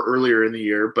before earlier in the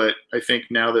year, but I think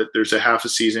now that there's a half a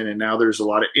season and now there's a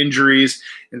lot of injuries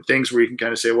and things where you can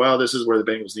kind of say, well, this is where the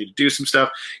Bengals need to do some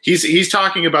stuff. He's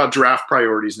talking about draft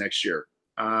priorities next year.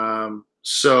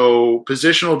 So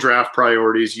positional draft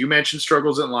priorities. You mentioned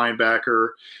struggles at linebacker.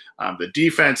 The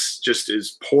defense just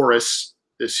is porous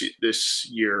this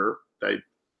year.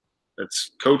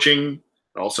 That's coaching,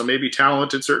 also maybe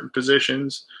talent at certain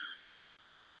positions.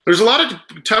 There's a lot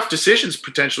of tough decisions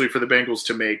potentially for the Bengals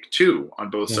to make too on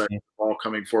both sides of the ball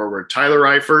coming forward. Tyler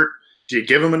Eifert, do you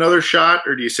give him another shot,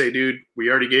 or do you say, dude,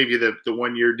 we already gave you the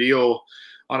 1-year deal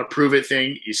on a prove it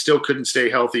thing. You still couldn't stay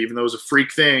healthy, even though it was a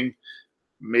freak thing.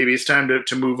 Maybe it's time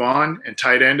to move on, and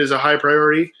tight end is a high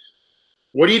priority.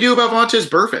 What do you do about Vontaze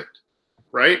Burfict,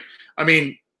 right? I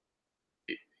mean,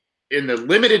 in the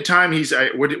limited time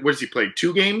what has he played,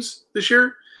 2 games this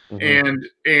year? Mm-hmm.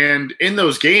 And in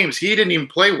those games, he didn't even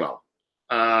play well.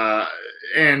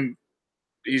 And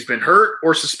he's been hurt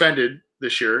or suspended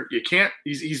this year.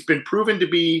 He's been proven to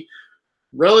be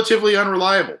relatively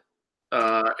unreliable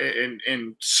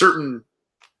in certain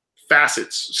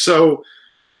facets. So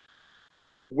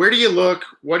where do you look?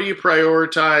 What do you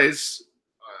prioritize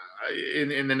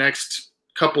in the next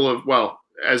couple of,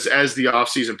 as the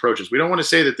offseason approaches? We don't want to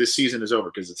say that this season is over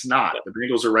because it's not. The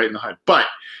Bengals are right in the hunt. But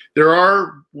there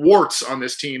are warts on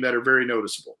this team that are very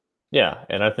noticeable. Yeah,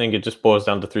 and I think it just boils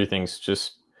down to 3 things.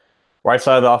 Just right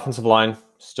side of the offensive line,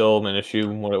 still an issue,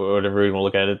 whatever you want to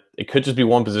look at it. It could just be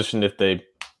one position if they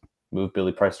move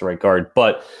Billy Price to right guard.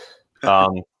 But,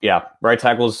 right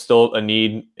tackle is still a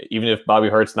need, even if Bobby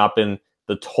Hart's not been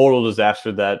the total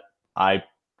disaster that I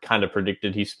kind of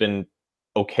predicted. He's been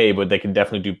okay, but they can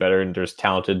definitely do better, and there's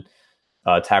talented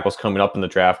tackles coming up in the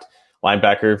draft.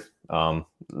 Linebacker,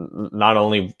 not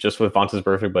only just with Vontaze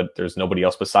Burfict, but there's nobody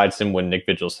else besides him when Nick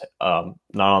Vigil's not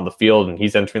on the field, and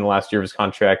he's entering the last year of his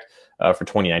contract for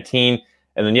 2019.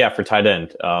 And then, for tight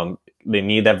end, they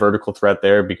need that vertical threat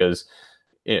there because,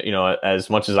 as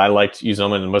much as I liked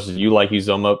Uzomah and as much as you like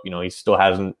Uzomah, he still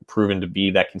hasn't proven to be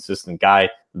that consistent guy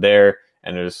there.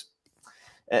 And there's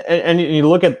and you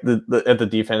look at the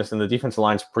defense, and the defensive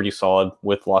line's pretty solid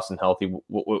with Lawson healthy.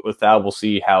 With that, we'll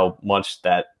see how much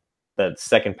that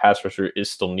second pass rusher is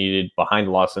still needed behind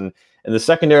Lawson. And the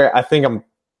secondary, I think I'm,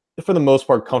 for the most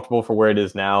part, comfortable for where it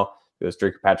is now because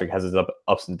Drake Patrick has his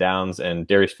ups and downs, and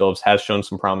Darius Phillips has shown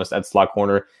some promise at slot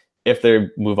corner. If they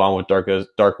move on with Darqueze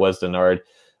Dennard,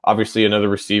 obviously another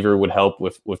receiver would help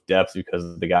with depth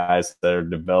because the guys that are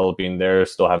developing there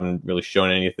still haven't really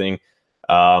shown anything.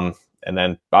 And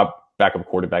then backup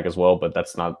quarterback as well, but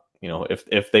that's not,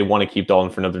 if they want to keep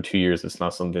Dalton for another 2 years, it's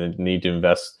not something they need to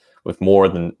invest with more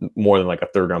than like a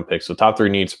 3rd round pick. So top 3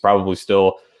 needs probably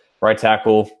still right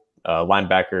tackle,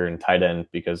 linebacker, and tight end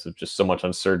because of just so much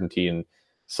uncertainty and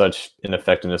such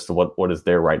ineffectiveness to what is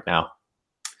there right now.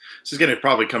 This is going to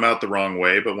probably come out the wrong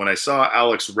way, but when I saw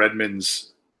Alex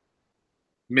Redmond's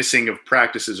missing of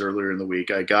practices earlier in the week,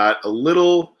 I got a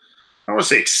little, I don't want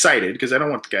to say excited because I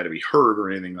don't want the guy to be hurt or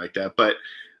anything like that, but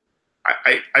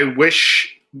I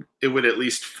wish it would at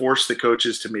least force the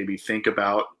coaches to maybe think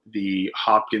about the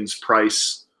Hopkins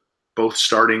Price both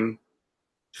starting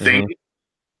thing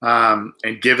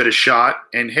and give it a shot.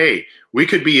 And hey, we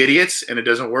could be idiots and it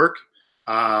doesn't work.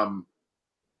 But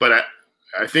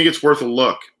I think it's worth a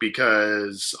look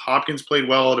because Hopkins played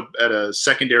well at a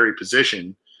secondary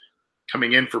position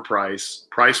coming in for Price.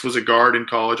 Price was a guard in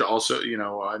college also,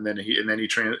 and then he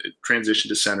transitioned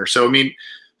to center. So, I mean,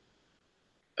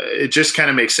 it just kind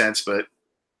of makes sense, but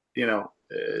the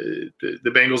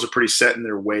Bengals are pretty set in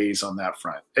their ways on that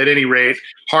front. At any rate,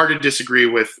 hard to disagree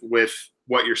with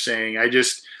what you're saying.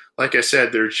 Like I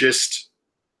said, there's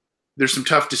some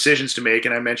tough decisions to make,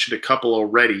 and I mentioned a couple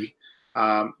already.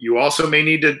 You also may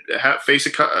need to face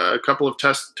a couple of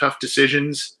tough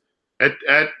decisions at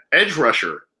edge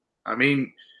rusher. I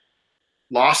mean,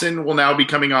 Lawson will now be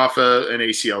coming off an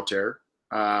ACL tear,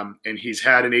 and he's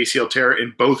had an ACL tear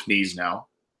in both knees now.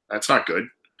 That's not good.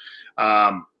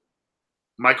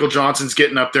 Michael Johnson's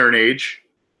getting up there in age.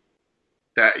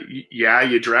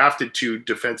 You drafted 2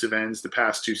 defensive ends the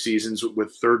past 2 seasons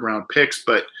with third-round picks,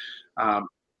 but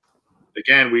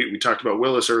again, we talked about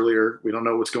Willis earlier. We don't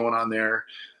know what's going on there.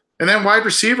 And then wide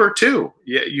receiver, too.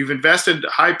 Yeah, you've invested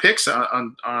high picks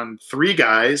on 3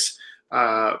 guys,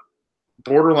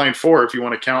 borderline 4 if you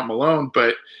want to count Malone,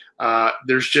 but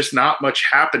there's just not much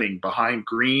happening behind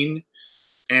Green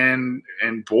and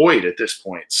Boyd at this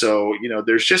point. So,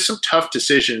 there's just some tough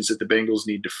decisions that the Bengals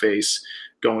need to face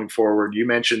going forward. You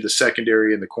mentioned the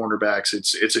secondary and the cornerbacks.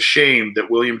 It's a shame that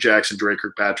William Jackson, Dre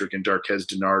Kirkpatrick, and Darqueze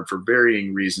Dennard, for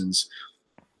varying reasons,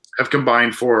 have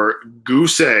combined for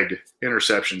goose egg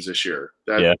interceptions this year.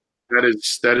 That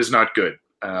is not good.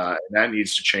 And that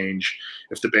needs to change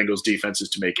if the Bengals defense is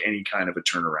to make any kind of a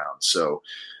turnaround. So,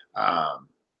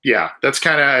 that's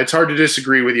it's hard to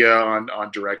disagree with you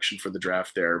on direction for the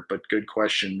draft there, but good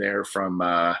question there from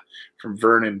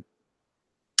Vernon.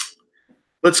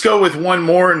 Let's go with one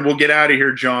more and we'll get out of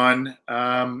here, John.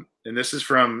 And this is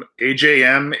from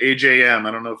AJM. AJM.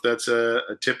 I don't know if that's a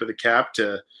tip of the cap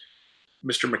to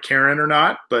Mr. McCarron or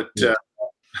not, but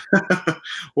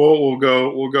we'll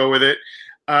go with it.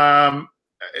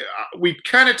 We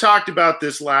kind of talked about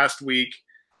this last week.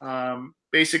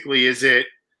 Basically,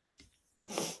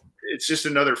 it's just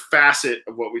another facet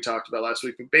of what we talked about last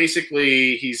week. But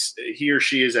basically, he or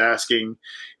she is asking,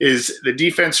 is the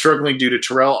defense struggling due to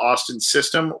Terrell Austin's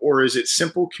system, or is it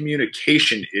simple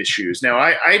communication issues? Now,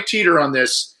 I teeter on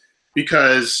this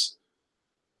because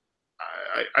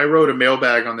I wrote a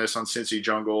mailbag on this on Cincy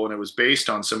Jungle, and it was based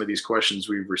on some of these questions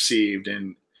we've received.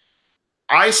 And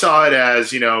I saw it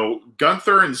as,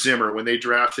 Gunther and Zimmer, when they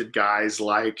drafted guys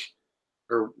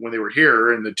or when they were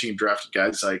here and the team drafted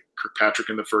guys like Kirkpatrick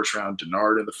in the first round,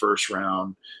 Dennard in the first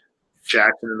round,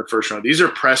 Jackson in the first round. These are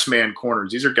press man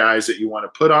corners. These are guys that you want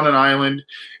to put on an island,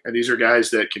 and these are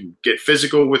guys that can get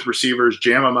physical with receivers,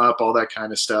 jam them up, all that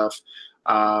kind of stuff.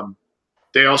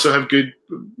 They also have good,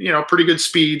 pretty good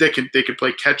speed. They can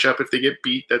play catch up if they get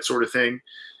beat, that sort of thing.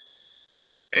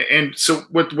 And so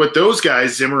what those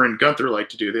guys, Zimmer and Gunther, like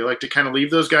to do, they like to kind of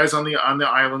leave those guys on the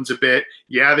islands a bit.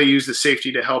 Yeah, they use the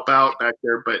safety to help out back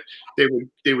there, but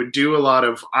they would do a lot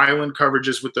of island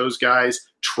coverages with those guys,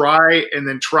 try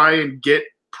and get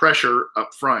pressure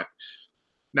up front.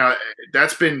 Now,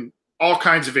 that's been all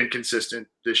kinds of inconsistent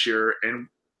this year, and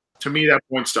to me, that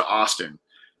points to Austin.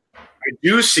 I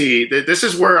do see that this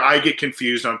is where I get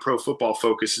confused on Pro Football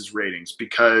Focus's ratings,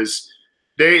 because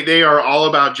they are all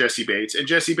about Jesse Bates, and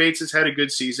Jesse Bates has had a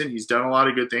good season. He's done a lot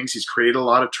of good things. He's created a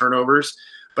lot of turnovers,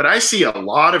 but I see a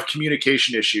lot of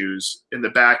communication issues in the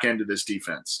back end of this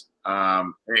defense.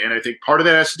 And I think part of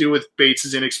that has to do with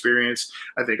Bates' inexperience.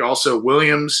 I think also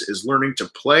Williams is learning to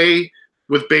play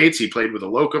with Bates. He played with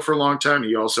Aloka for a long time.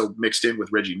 He also mixed in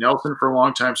with Reggie Nelson for a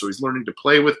long time, so he's learning to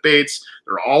play with Bates.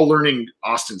 They're all learning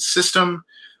Austin's system.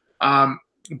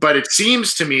 But it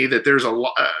seems to me that there's a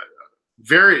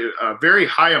very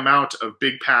high amount of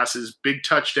big passes, big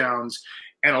touchdowns,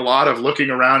 and a lot of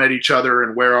looking around at each other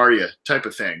and where are you type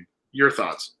of thing. Your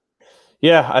thoughts?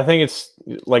 Yeah, I think it's,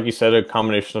 like you said, a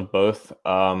combination of both.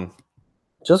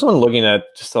 Just when looking at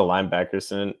just the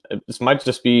linebackers, and this might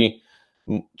just be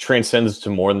transcends to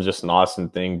more than just an Austin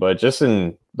thing, but just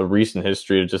in the recent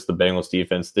history of just the Bengals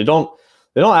defense, they don't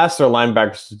ask their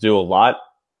linebackers to do a lot,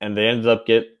 and they ended up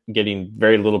getting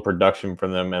very little production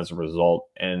from them as a result.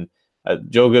 And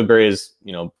Joe Goodberry has,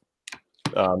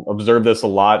 observed this a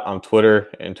lot on Twitter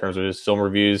in terms of his film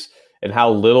reviews and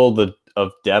how little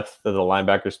of depth that the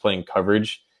linebackers play in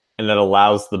coverage, and that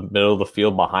allows the middle of the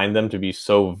field behind them to be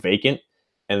so vacant.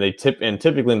 And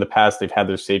typically in the past they've had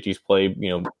their safeties play,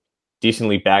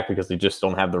 decently back because they just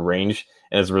don't have the range.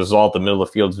 And as a result, the middle of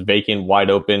the field is vacant,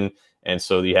 wide open, and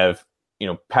so you have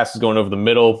passes going over the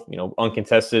middle,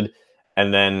 uncontested,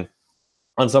 and then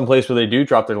on some place where they do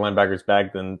drop their linebackers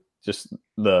back, then just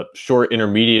the short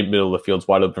intermediate middle of the field's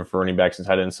wide open for running backs and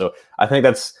tight ends. So I think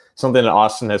that's something that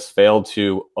Austin has failed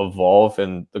to evolve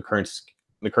in the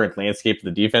current landscape of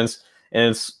the defense.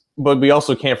 But we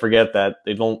also can't forget that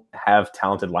they don't have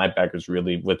talented linebackers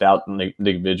really without Nick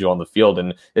Vigil on the field.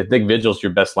 And if Nick Vigil's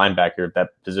your best linebacker, that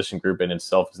position group in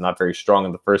itself is not very strong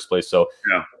in the first place. So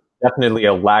definitely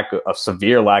a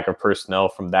severe lack of personnel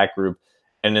from that group.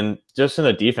 And then just in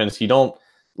the defense,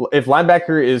 if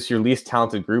linebacker is your least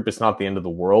talented group, it's not the end of the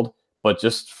world. But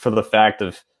just for the fact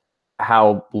of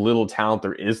how little talent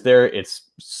there is there, it's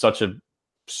such a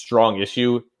strong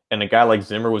issue. And a guy like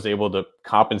Zimmer was able to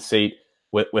compensate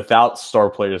without star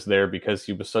players there because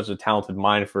he was such a talented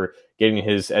mind for getting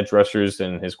his edge rushers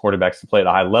and his quarterbacks to play at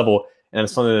a high level. And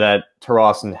it's something that Terrell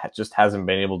Austin just hasn't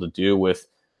been able to do with,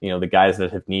 the guys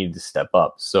that have needed to step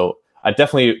up. So I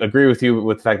definitely agree with you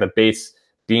with the fact that Bates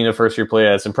being a first-year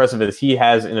player, as impressive as he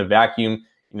has in a vacuum,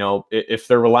 if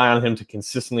they're relying on him to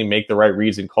consistently make the right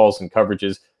reads and calls and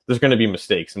coverages, there's going to be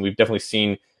mistakes. And we've definitely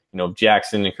seen,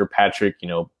 Jackson and Kirkpatrick,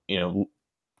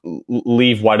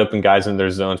 leave wide open guys in their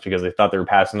zones because they thought they were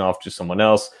passing off to someone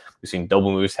else. We've seen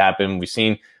double moves happen. We've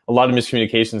seen a lot of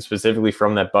miscommunication specifically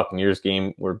from that Buccaneers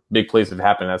game where big plays have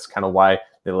happened. That's kind of why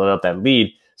they let up that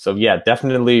lead. So yeah,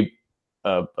 definitely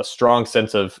a strong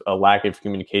sense of a lack of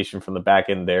communication from the back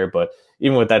end there. But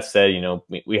even with that said,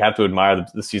 we have to admire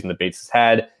the season that Bates has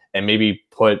had and maybe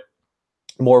put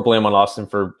more blame on Austin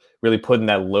for really putting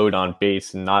that load on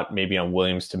Bates and not maybe on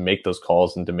Williams to make those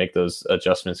calls and to make those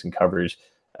adjustments in coverage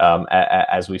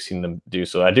as we've seen them do.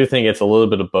 So I do think it's a little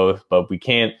bit of both, but we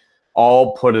can't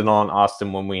all put it on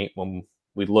Austin when we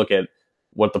look at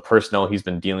what the personnel he's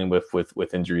been dealing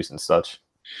with injuries and such.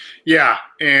 Yeah,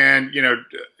 and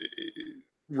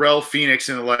Rel Phoenix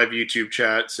in the live YouTube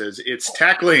chat says it's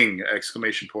tackling !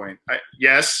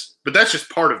 Yes, but that's just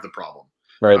part of the problem,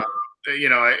 right?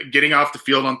 Getting off the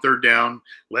field on third down,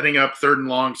 letting up third and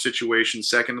long situations,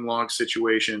 second and long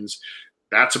situations,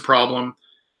 that's a problem.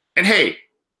 And hey,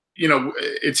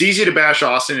 it's easy to bash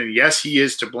Austin, and yes, he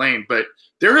is to blame, but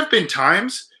there have been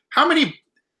times, how many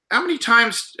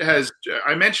times has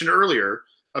I mentioned earlier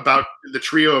about the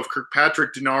trio of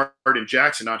Kirkpatrick, Denard, and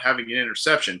Jackson not having an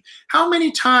interception. How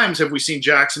many times have we seen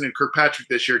Jackson and Kirkpatrick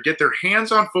this year get their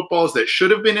hands on footballs that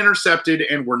should have been intercepted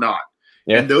and were not?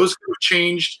 Yeah. And those have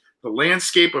changed the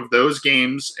landscape of those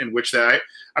games in which I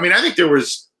think there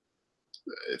was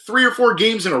 3 or 4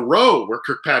 games in a row where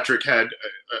Kirkpatrick had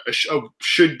a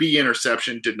should-be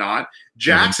interception, did not.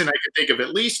 Jackson, I could think of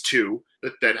at least 2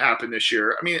 that happened this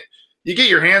year. I mean, you get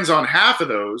your hands on half of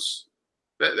those,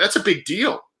 that's a big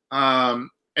deal. And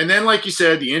then, like you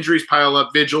said, the injuries pile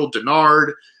up. Vigil,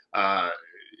 Denard,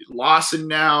 Lawson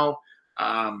now,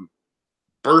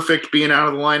 Perfect being out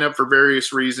of the lineup for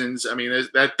various reasons. I mean,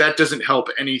 that doesn't help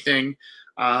anything.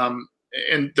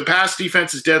 And the pass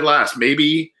defense is dead last.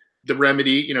 Maybe the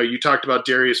remedy, you talked about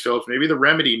Darius Phillips. Maybe the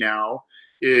remedy now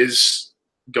is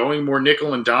going more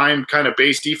nickel and dime kind of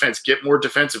base defense, get more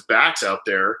defensive backs out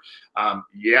there.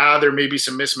 There may be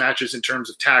some mismatches in terms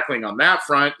of tackling on that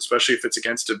front, especially if it's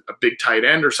against a big tight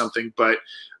end or something. But,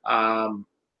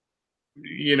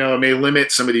 it may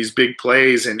limit some of these big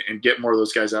plays and get more of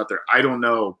those guys out there. I don't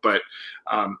know. But,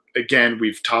 again,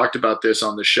 we've talked about this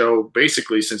on the show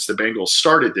basically since the Bengals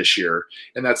started this year.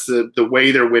 And that's the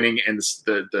way they're winning and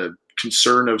the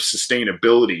concern of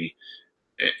sustainability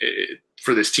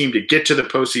for this team to get to the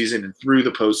postseason and through the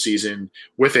postseason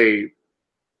with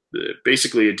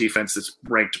basically a defense that's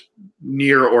ranked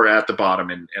near or at the bottom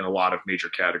in a lot of major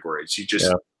categories.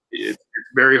 It's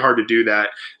very hard to do that,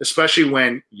 especially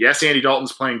when, yes, Andy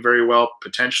Dalton's playing very well,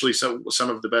 potentially some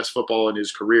of the best football in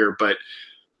his career, but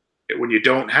when you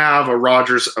don't have a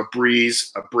Rodgers, a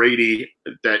Breeze, a Brady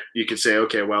that you can say,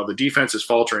 okay, well, the defense is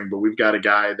faltering, but we've got a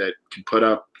guy that can put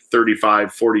up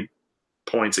 35, 40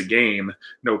 points a game,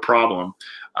 no problem.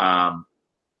 I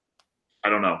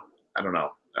don't know.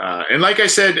 And like I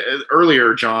said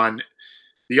earlier, John,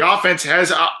 the offense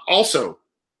has also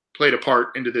played a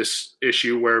part into this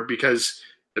issue because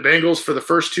the Bengals for the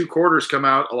first 2 quarters come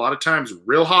out a lot of times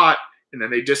real hot, and then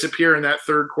they disappear in that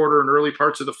third quarter and early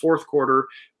parts of the fourth quarter,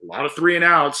 a lot of 3 and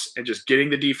outs, and just getting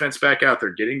the defense back out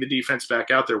there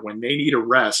when they need a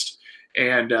rest.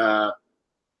 And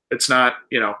it's not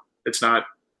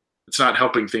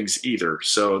helping things either.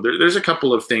 So there's a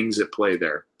couple of things at play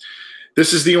there.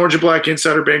 This is the Orange and Black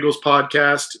Insider Bengals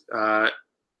podcast.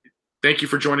 Thank you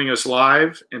for joining us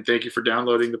live, and thank you for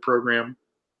downloading the program.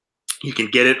 You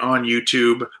can get it on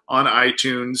YouTube, on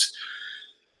iTunes.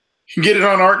 You can get it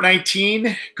on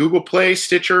Art19, Google Play,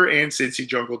 Stitcher, and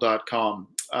CincyJungle.com.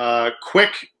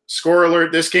 Quick Score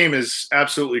alert. This game is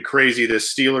absolutely crazy.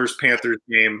 This Steelers-Panthers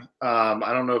game.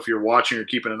 I don't know if you're watching or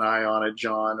keeping an eye on it,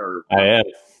 John, or I am.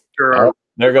 sure.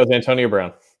 There goes Antonio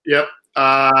Brown. Yep.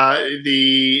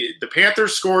 The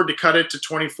Panthers scored to cut it to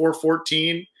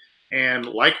 24-14. And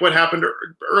like what happened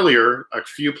earlier, a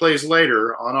few plays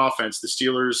later on offense, the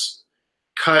Steelers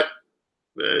cut.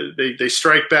 They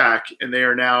strike back, and they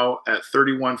are now at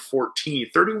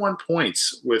 31-14, 31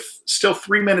 points with still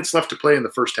 3 minutes left to play in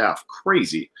the first half.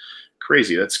 Crazy.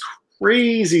 That's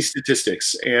crazy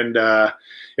statistics. And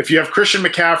if you have Christian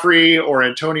McCaffrey or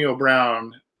Antonio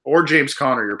Brown or James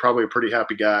Conner, you're probably a pretty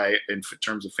happy guy in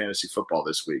terms of fantasy football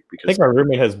this week. Because I think my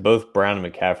roommate has both Brown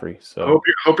and McCaffrey. So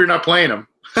hope you're not playing them.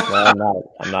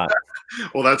 No, I'm not.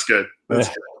 Well, that's good. That's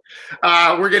good.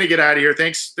 We're going to get out of here.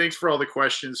 Thanks for all the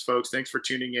questions, folks. Thanks for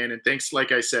tuning in. And thanks,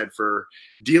 like I said, for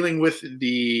dealing with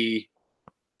the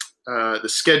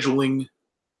scheduling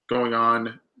going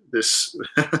on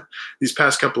these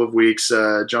past couple of weeks.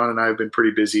 John and I have been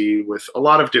pretty busy with a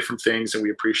lot of different things, and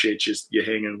we appreciate you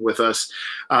hanging with us.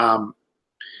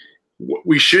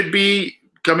 We should be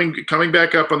coming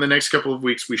back up on the next couple of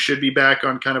weeks. We should be back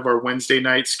on kind of our Wednesday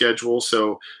night schedule.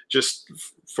 So just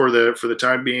for the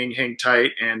time being, hang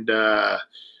tight. And,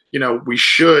 we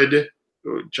should,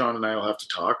 John and I will have to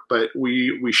talk, but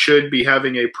we should be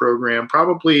having a program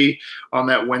probably on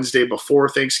that Wednesday before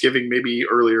Thanksgiving, maybe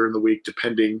earlier in the week,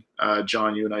 depending.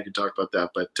 John, you and I can talk about that,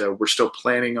 but we're still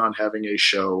planning on having a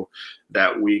show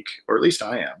that week, or at least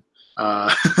I am.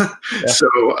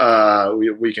 So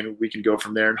we can go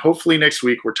from there, and hopefully next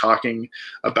week we're talking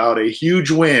about a huge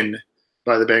win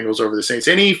by the Bengals over the Saints.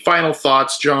 Any final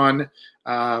thoughts, John,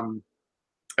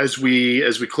 as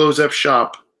we close up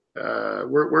shop?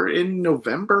 We're in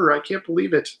November. I can't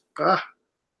believe it.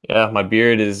 Yeah, my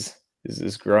beard is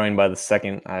growing by the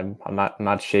second. I'm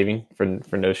not shaving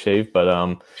for no shave, but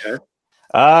okay.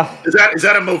 Is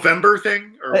that a Movember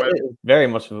thing, or what? Very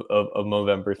much of a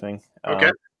Movember thing.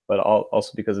 Okay. But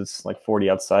also because it's like 40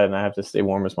 outside and I have to stay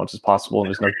warm as much as possible, and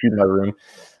there's no heat in my room.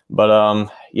 But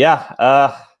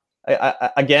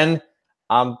again,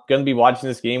 I'm gonna be watching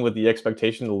this game with the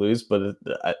expectation to lose. But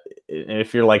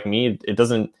if you're like me, it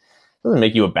doesn't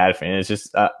make you a bad fan. It's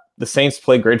just the Saints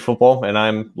play great football, and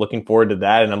I'm looking forward to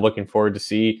that, and I'm looking forward to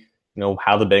see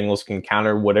how the Bengals can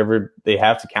counter whatever they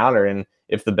have to counter, and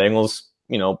if the Bengals,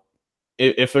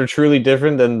 if they're truly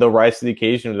different, then they'll rise to the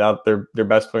occasion without their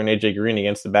best player, AJ Green,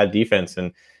 against the bad defense.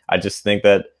 And I just think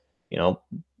that,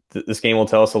 this game will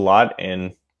tell us a lot.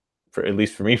 And at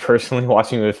least for me personally,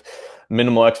 watching with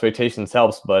minimal expectations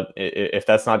helps. But if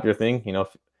that's not your thing,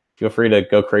 feel free to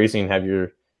go crazy and have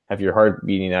your heart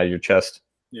beating out of your chest.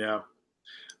 Yeah.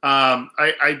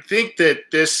 I think that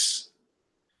this,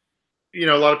 a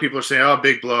lot of people are saying,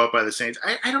 big blow up by the Saints.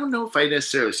 I don't know if I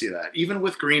necessarily see that. Even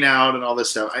with Green out and all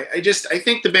this stuff, I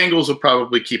think the Bengals will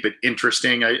probably keep it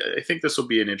interesting. I think this will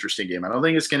be an interesting game. I don't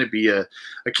think it's going to be a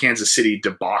Kansas City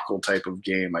debacle type of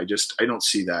game. I don't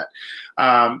see that.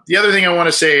 The other thing I want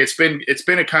to say, it's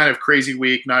been a kind of crazy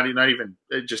week, not even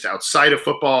just outside of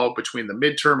football, between the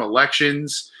midterm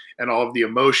elections and all of the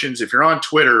emotions. If you're on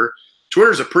Twitter,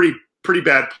 Twitter's a pretty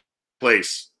bad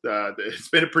place. It's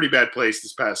been a pretty bad place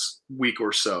this past week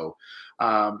or so.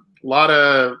 A lot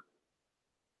of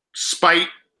spite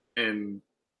and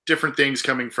different things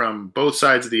coming from both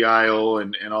sides of the aisle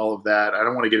and all of that. I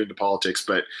don't want to get into politics,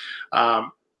 but a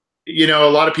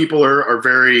lot of people are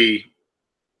very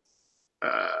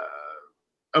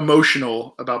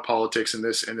emotional about politics in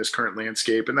this current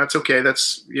landscape, and that's okay.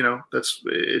 That's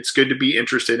it's good to be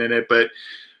interested in it, but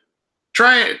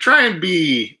try and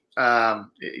be.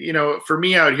 For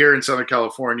me out here in Southern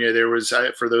California, there was,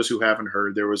 for those who haven't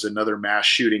heard, there was another mass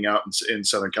shooting out in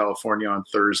Southern California on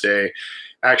Thursday,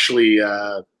 actually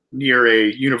near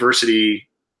a university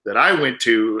that I went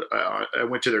to. I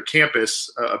went to their campus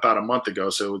about a month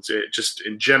ago, so it just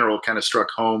in general kind of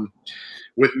struck home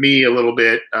with me a little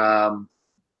bit. When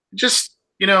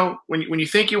you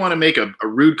think you want to make a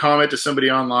rude comment to somebody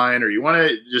online, or you want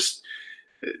to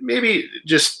maybe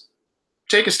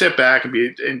take a step back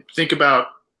and think about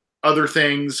other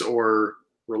things, or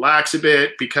relax a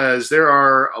bit, because there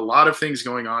are a lot of things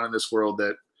going on in this world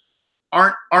that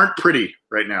aren't pretty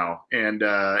right now. And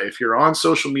if you're on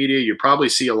social media, you probably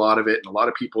see a lot of it, and a lot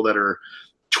of people that are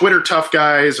Twitter tough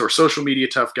guys or social media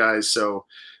tough guys. So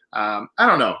I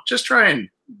don't know, just try and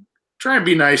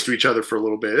be nice to each other for a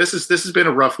little bit. This has been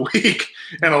a rough week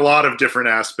in a lot of different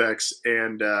aspects,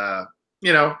 and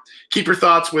keep your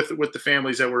thoughts with the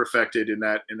families that were affected in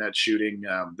that shooting.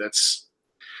 It's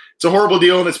it's a horrible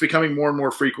deal, and it's becoming more and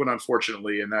more frequent,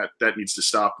 unfortunately, and that needs to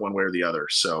stop one way or the other.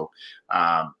 So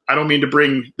I don't mean to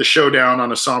bring the show down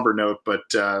on a somber note, but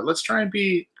let's try and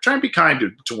be kind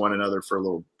to one another for a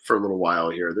little while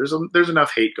here. There's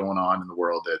enough hate going on in the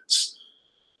world that's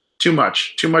too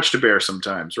much to bear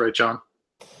sometimes, right, John?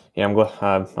 Yeah, I'm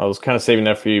glad. I was kind of saving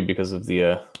that for you because of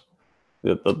the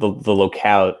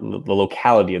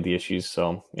locality of the issues.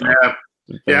 So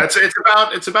yeah,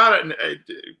 it's about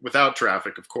without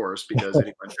traffic, of course, because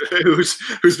anyone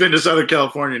who's been to Southern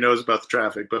California knows about the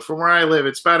traffic. But from where I live,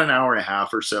 it's about an hour and a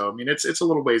half or so. I mean, it's a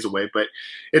little ways away, but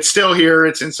it's still here.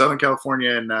 It's in Southern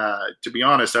California, and to be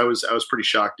honest, I was pretty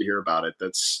shocked to hear about it.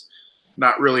 That's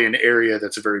not really an area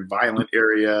that's a very violent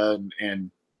area,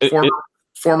 and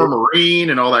former Marine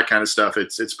and all that kind of stuff.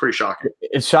 It's pretty shocking.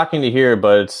 It's shocking to hear,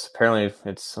 but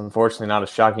it's unfortunately not a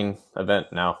shocking event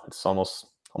now. It's almost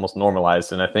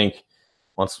normalized, and I think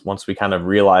once we kind of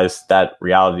realize that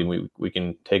reality, we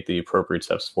can take the appropriate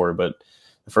steps forward. But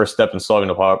the first step in solving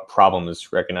a problem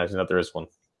is recognizing that there is one.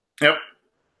 Yep.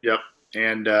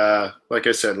 And like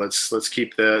I said, let's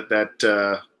keep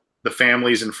the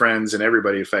families and friends and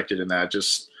everybody affected in that.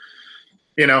 Just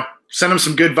send them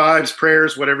some good vibes,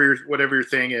 prayers, whatever your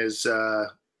thing is.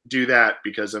 Do that,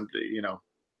 because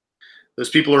those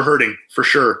people are hurting for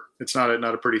sure. It's not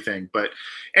a pretty thing. But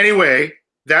anyway,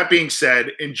 that being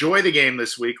said, enjoy the game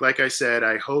this week. Like I said,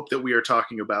 I hope that we are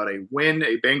talking about a win,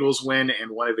 a Bengals win,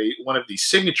 and one of the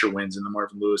signature wins in the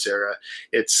Marvin Lewis era.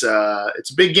 It's a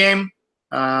big game.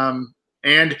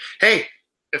 And hey,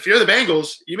 if you're the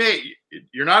Bengals,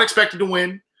 you're not expected to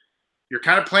win. You're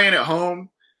kind of playing at home,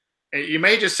 and you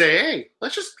may just say, "Hey,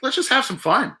 let's just have some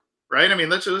fun." Right? I mean,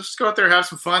 let's just go out there and have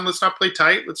some fun. Let's not play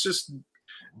tight. Let's just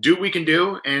do what we can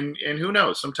do, and who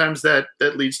knows? Sometimes that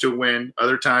leads to a win.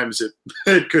 Other times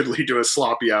it could lead to a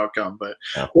sloppy outcome, but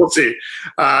We'll see.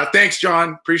 Thanks,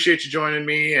 John. Appreciate you joining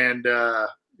me, and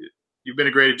you've been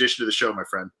a great addition to the show, my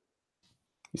friend.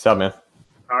 Peace out, man.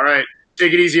 All right.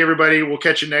 Take it easy, everybody. We'll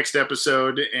catch you next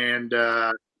episode, and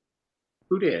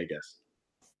Who Dey, I guess.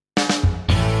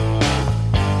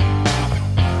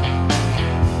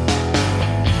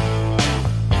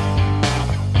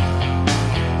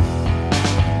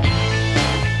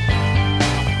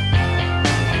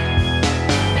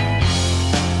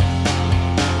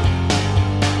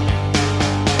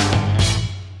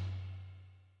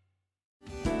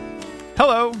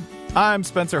 Hello, I'm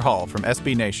Spencer Hall from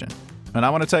SB Nation, and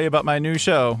I want to tell you about my new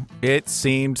show, It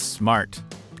Seemed Smart.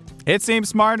 It Seemed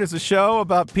Smart is a show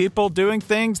about people doing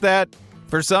things that,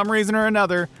 for some reason or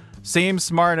another, seem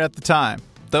smart at the time.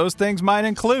 Those things might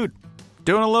include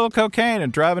doing a little cocaine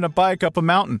and driving a bike up a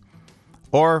mountain.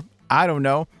 Or, I don't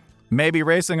know, maybe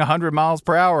racing 100 miles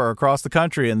per hour across the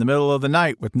country in the middle of the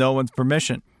night with no one's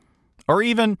permission. Or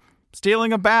even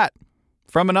stealing a bat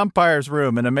from an umpire's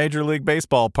room in a Major League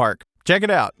Baseball park. Check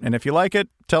it out, and if you like it,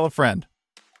 tell a friend.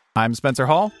 I'm Spencer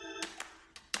Hall.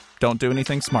 Don't do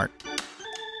anything smart.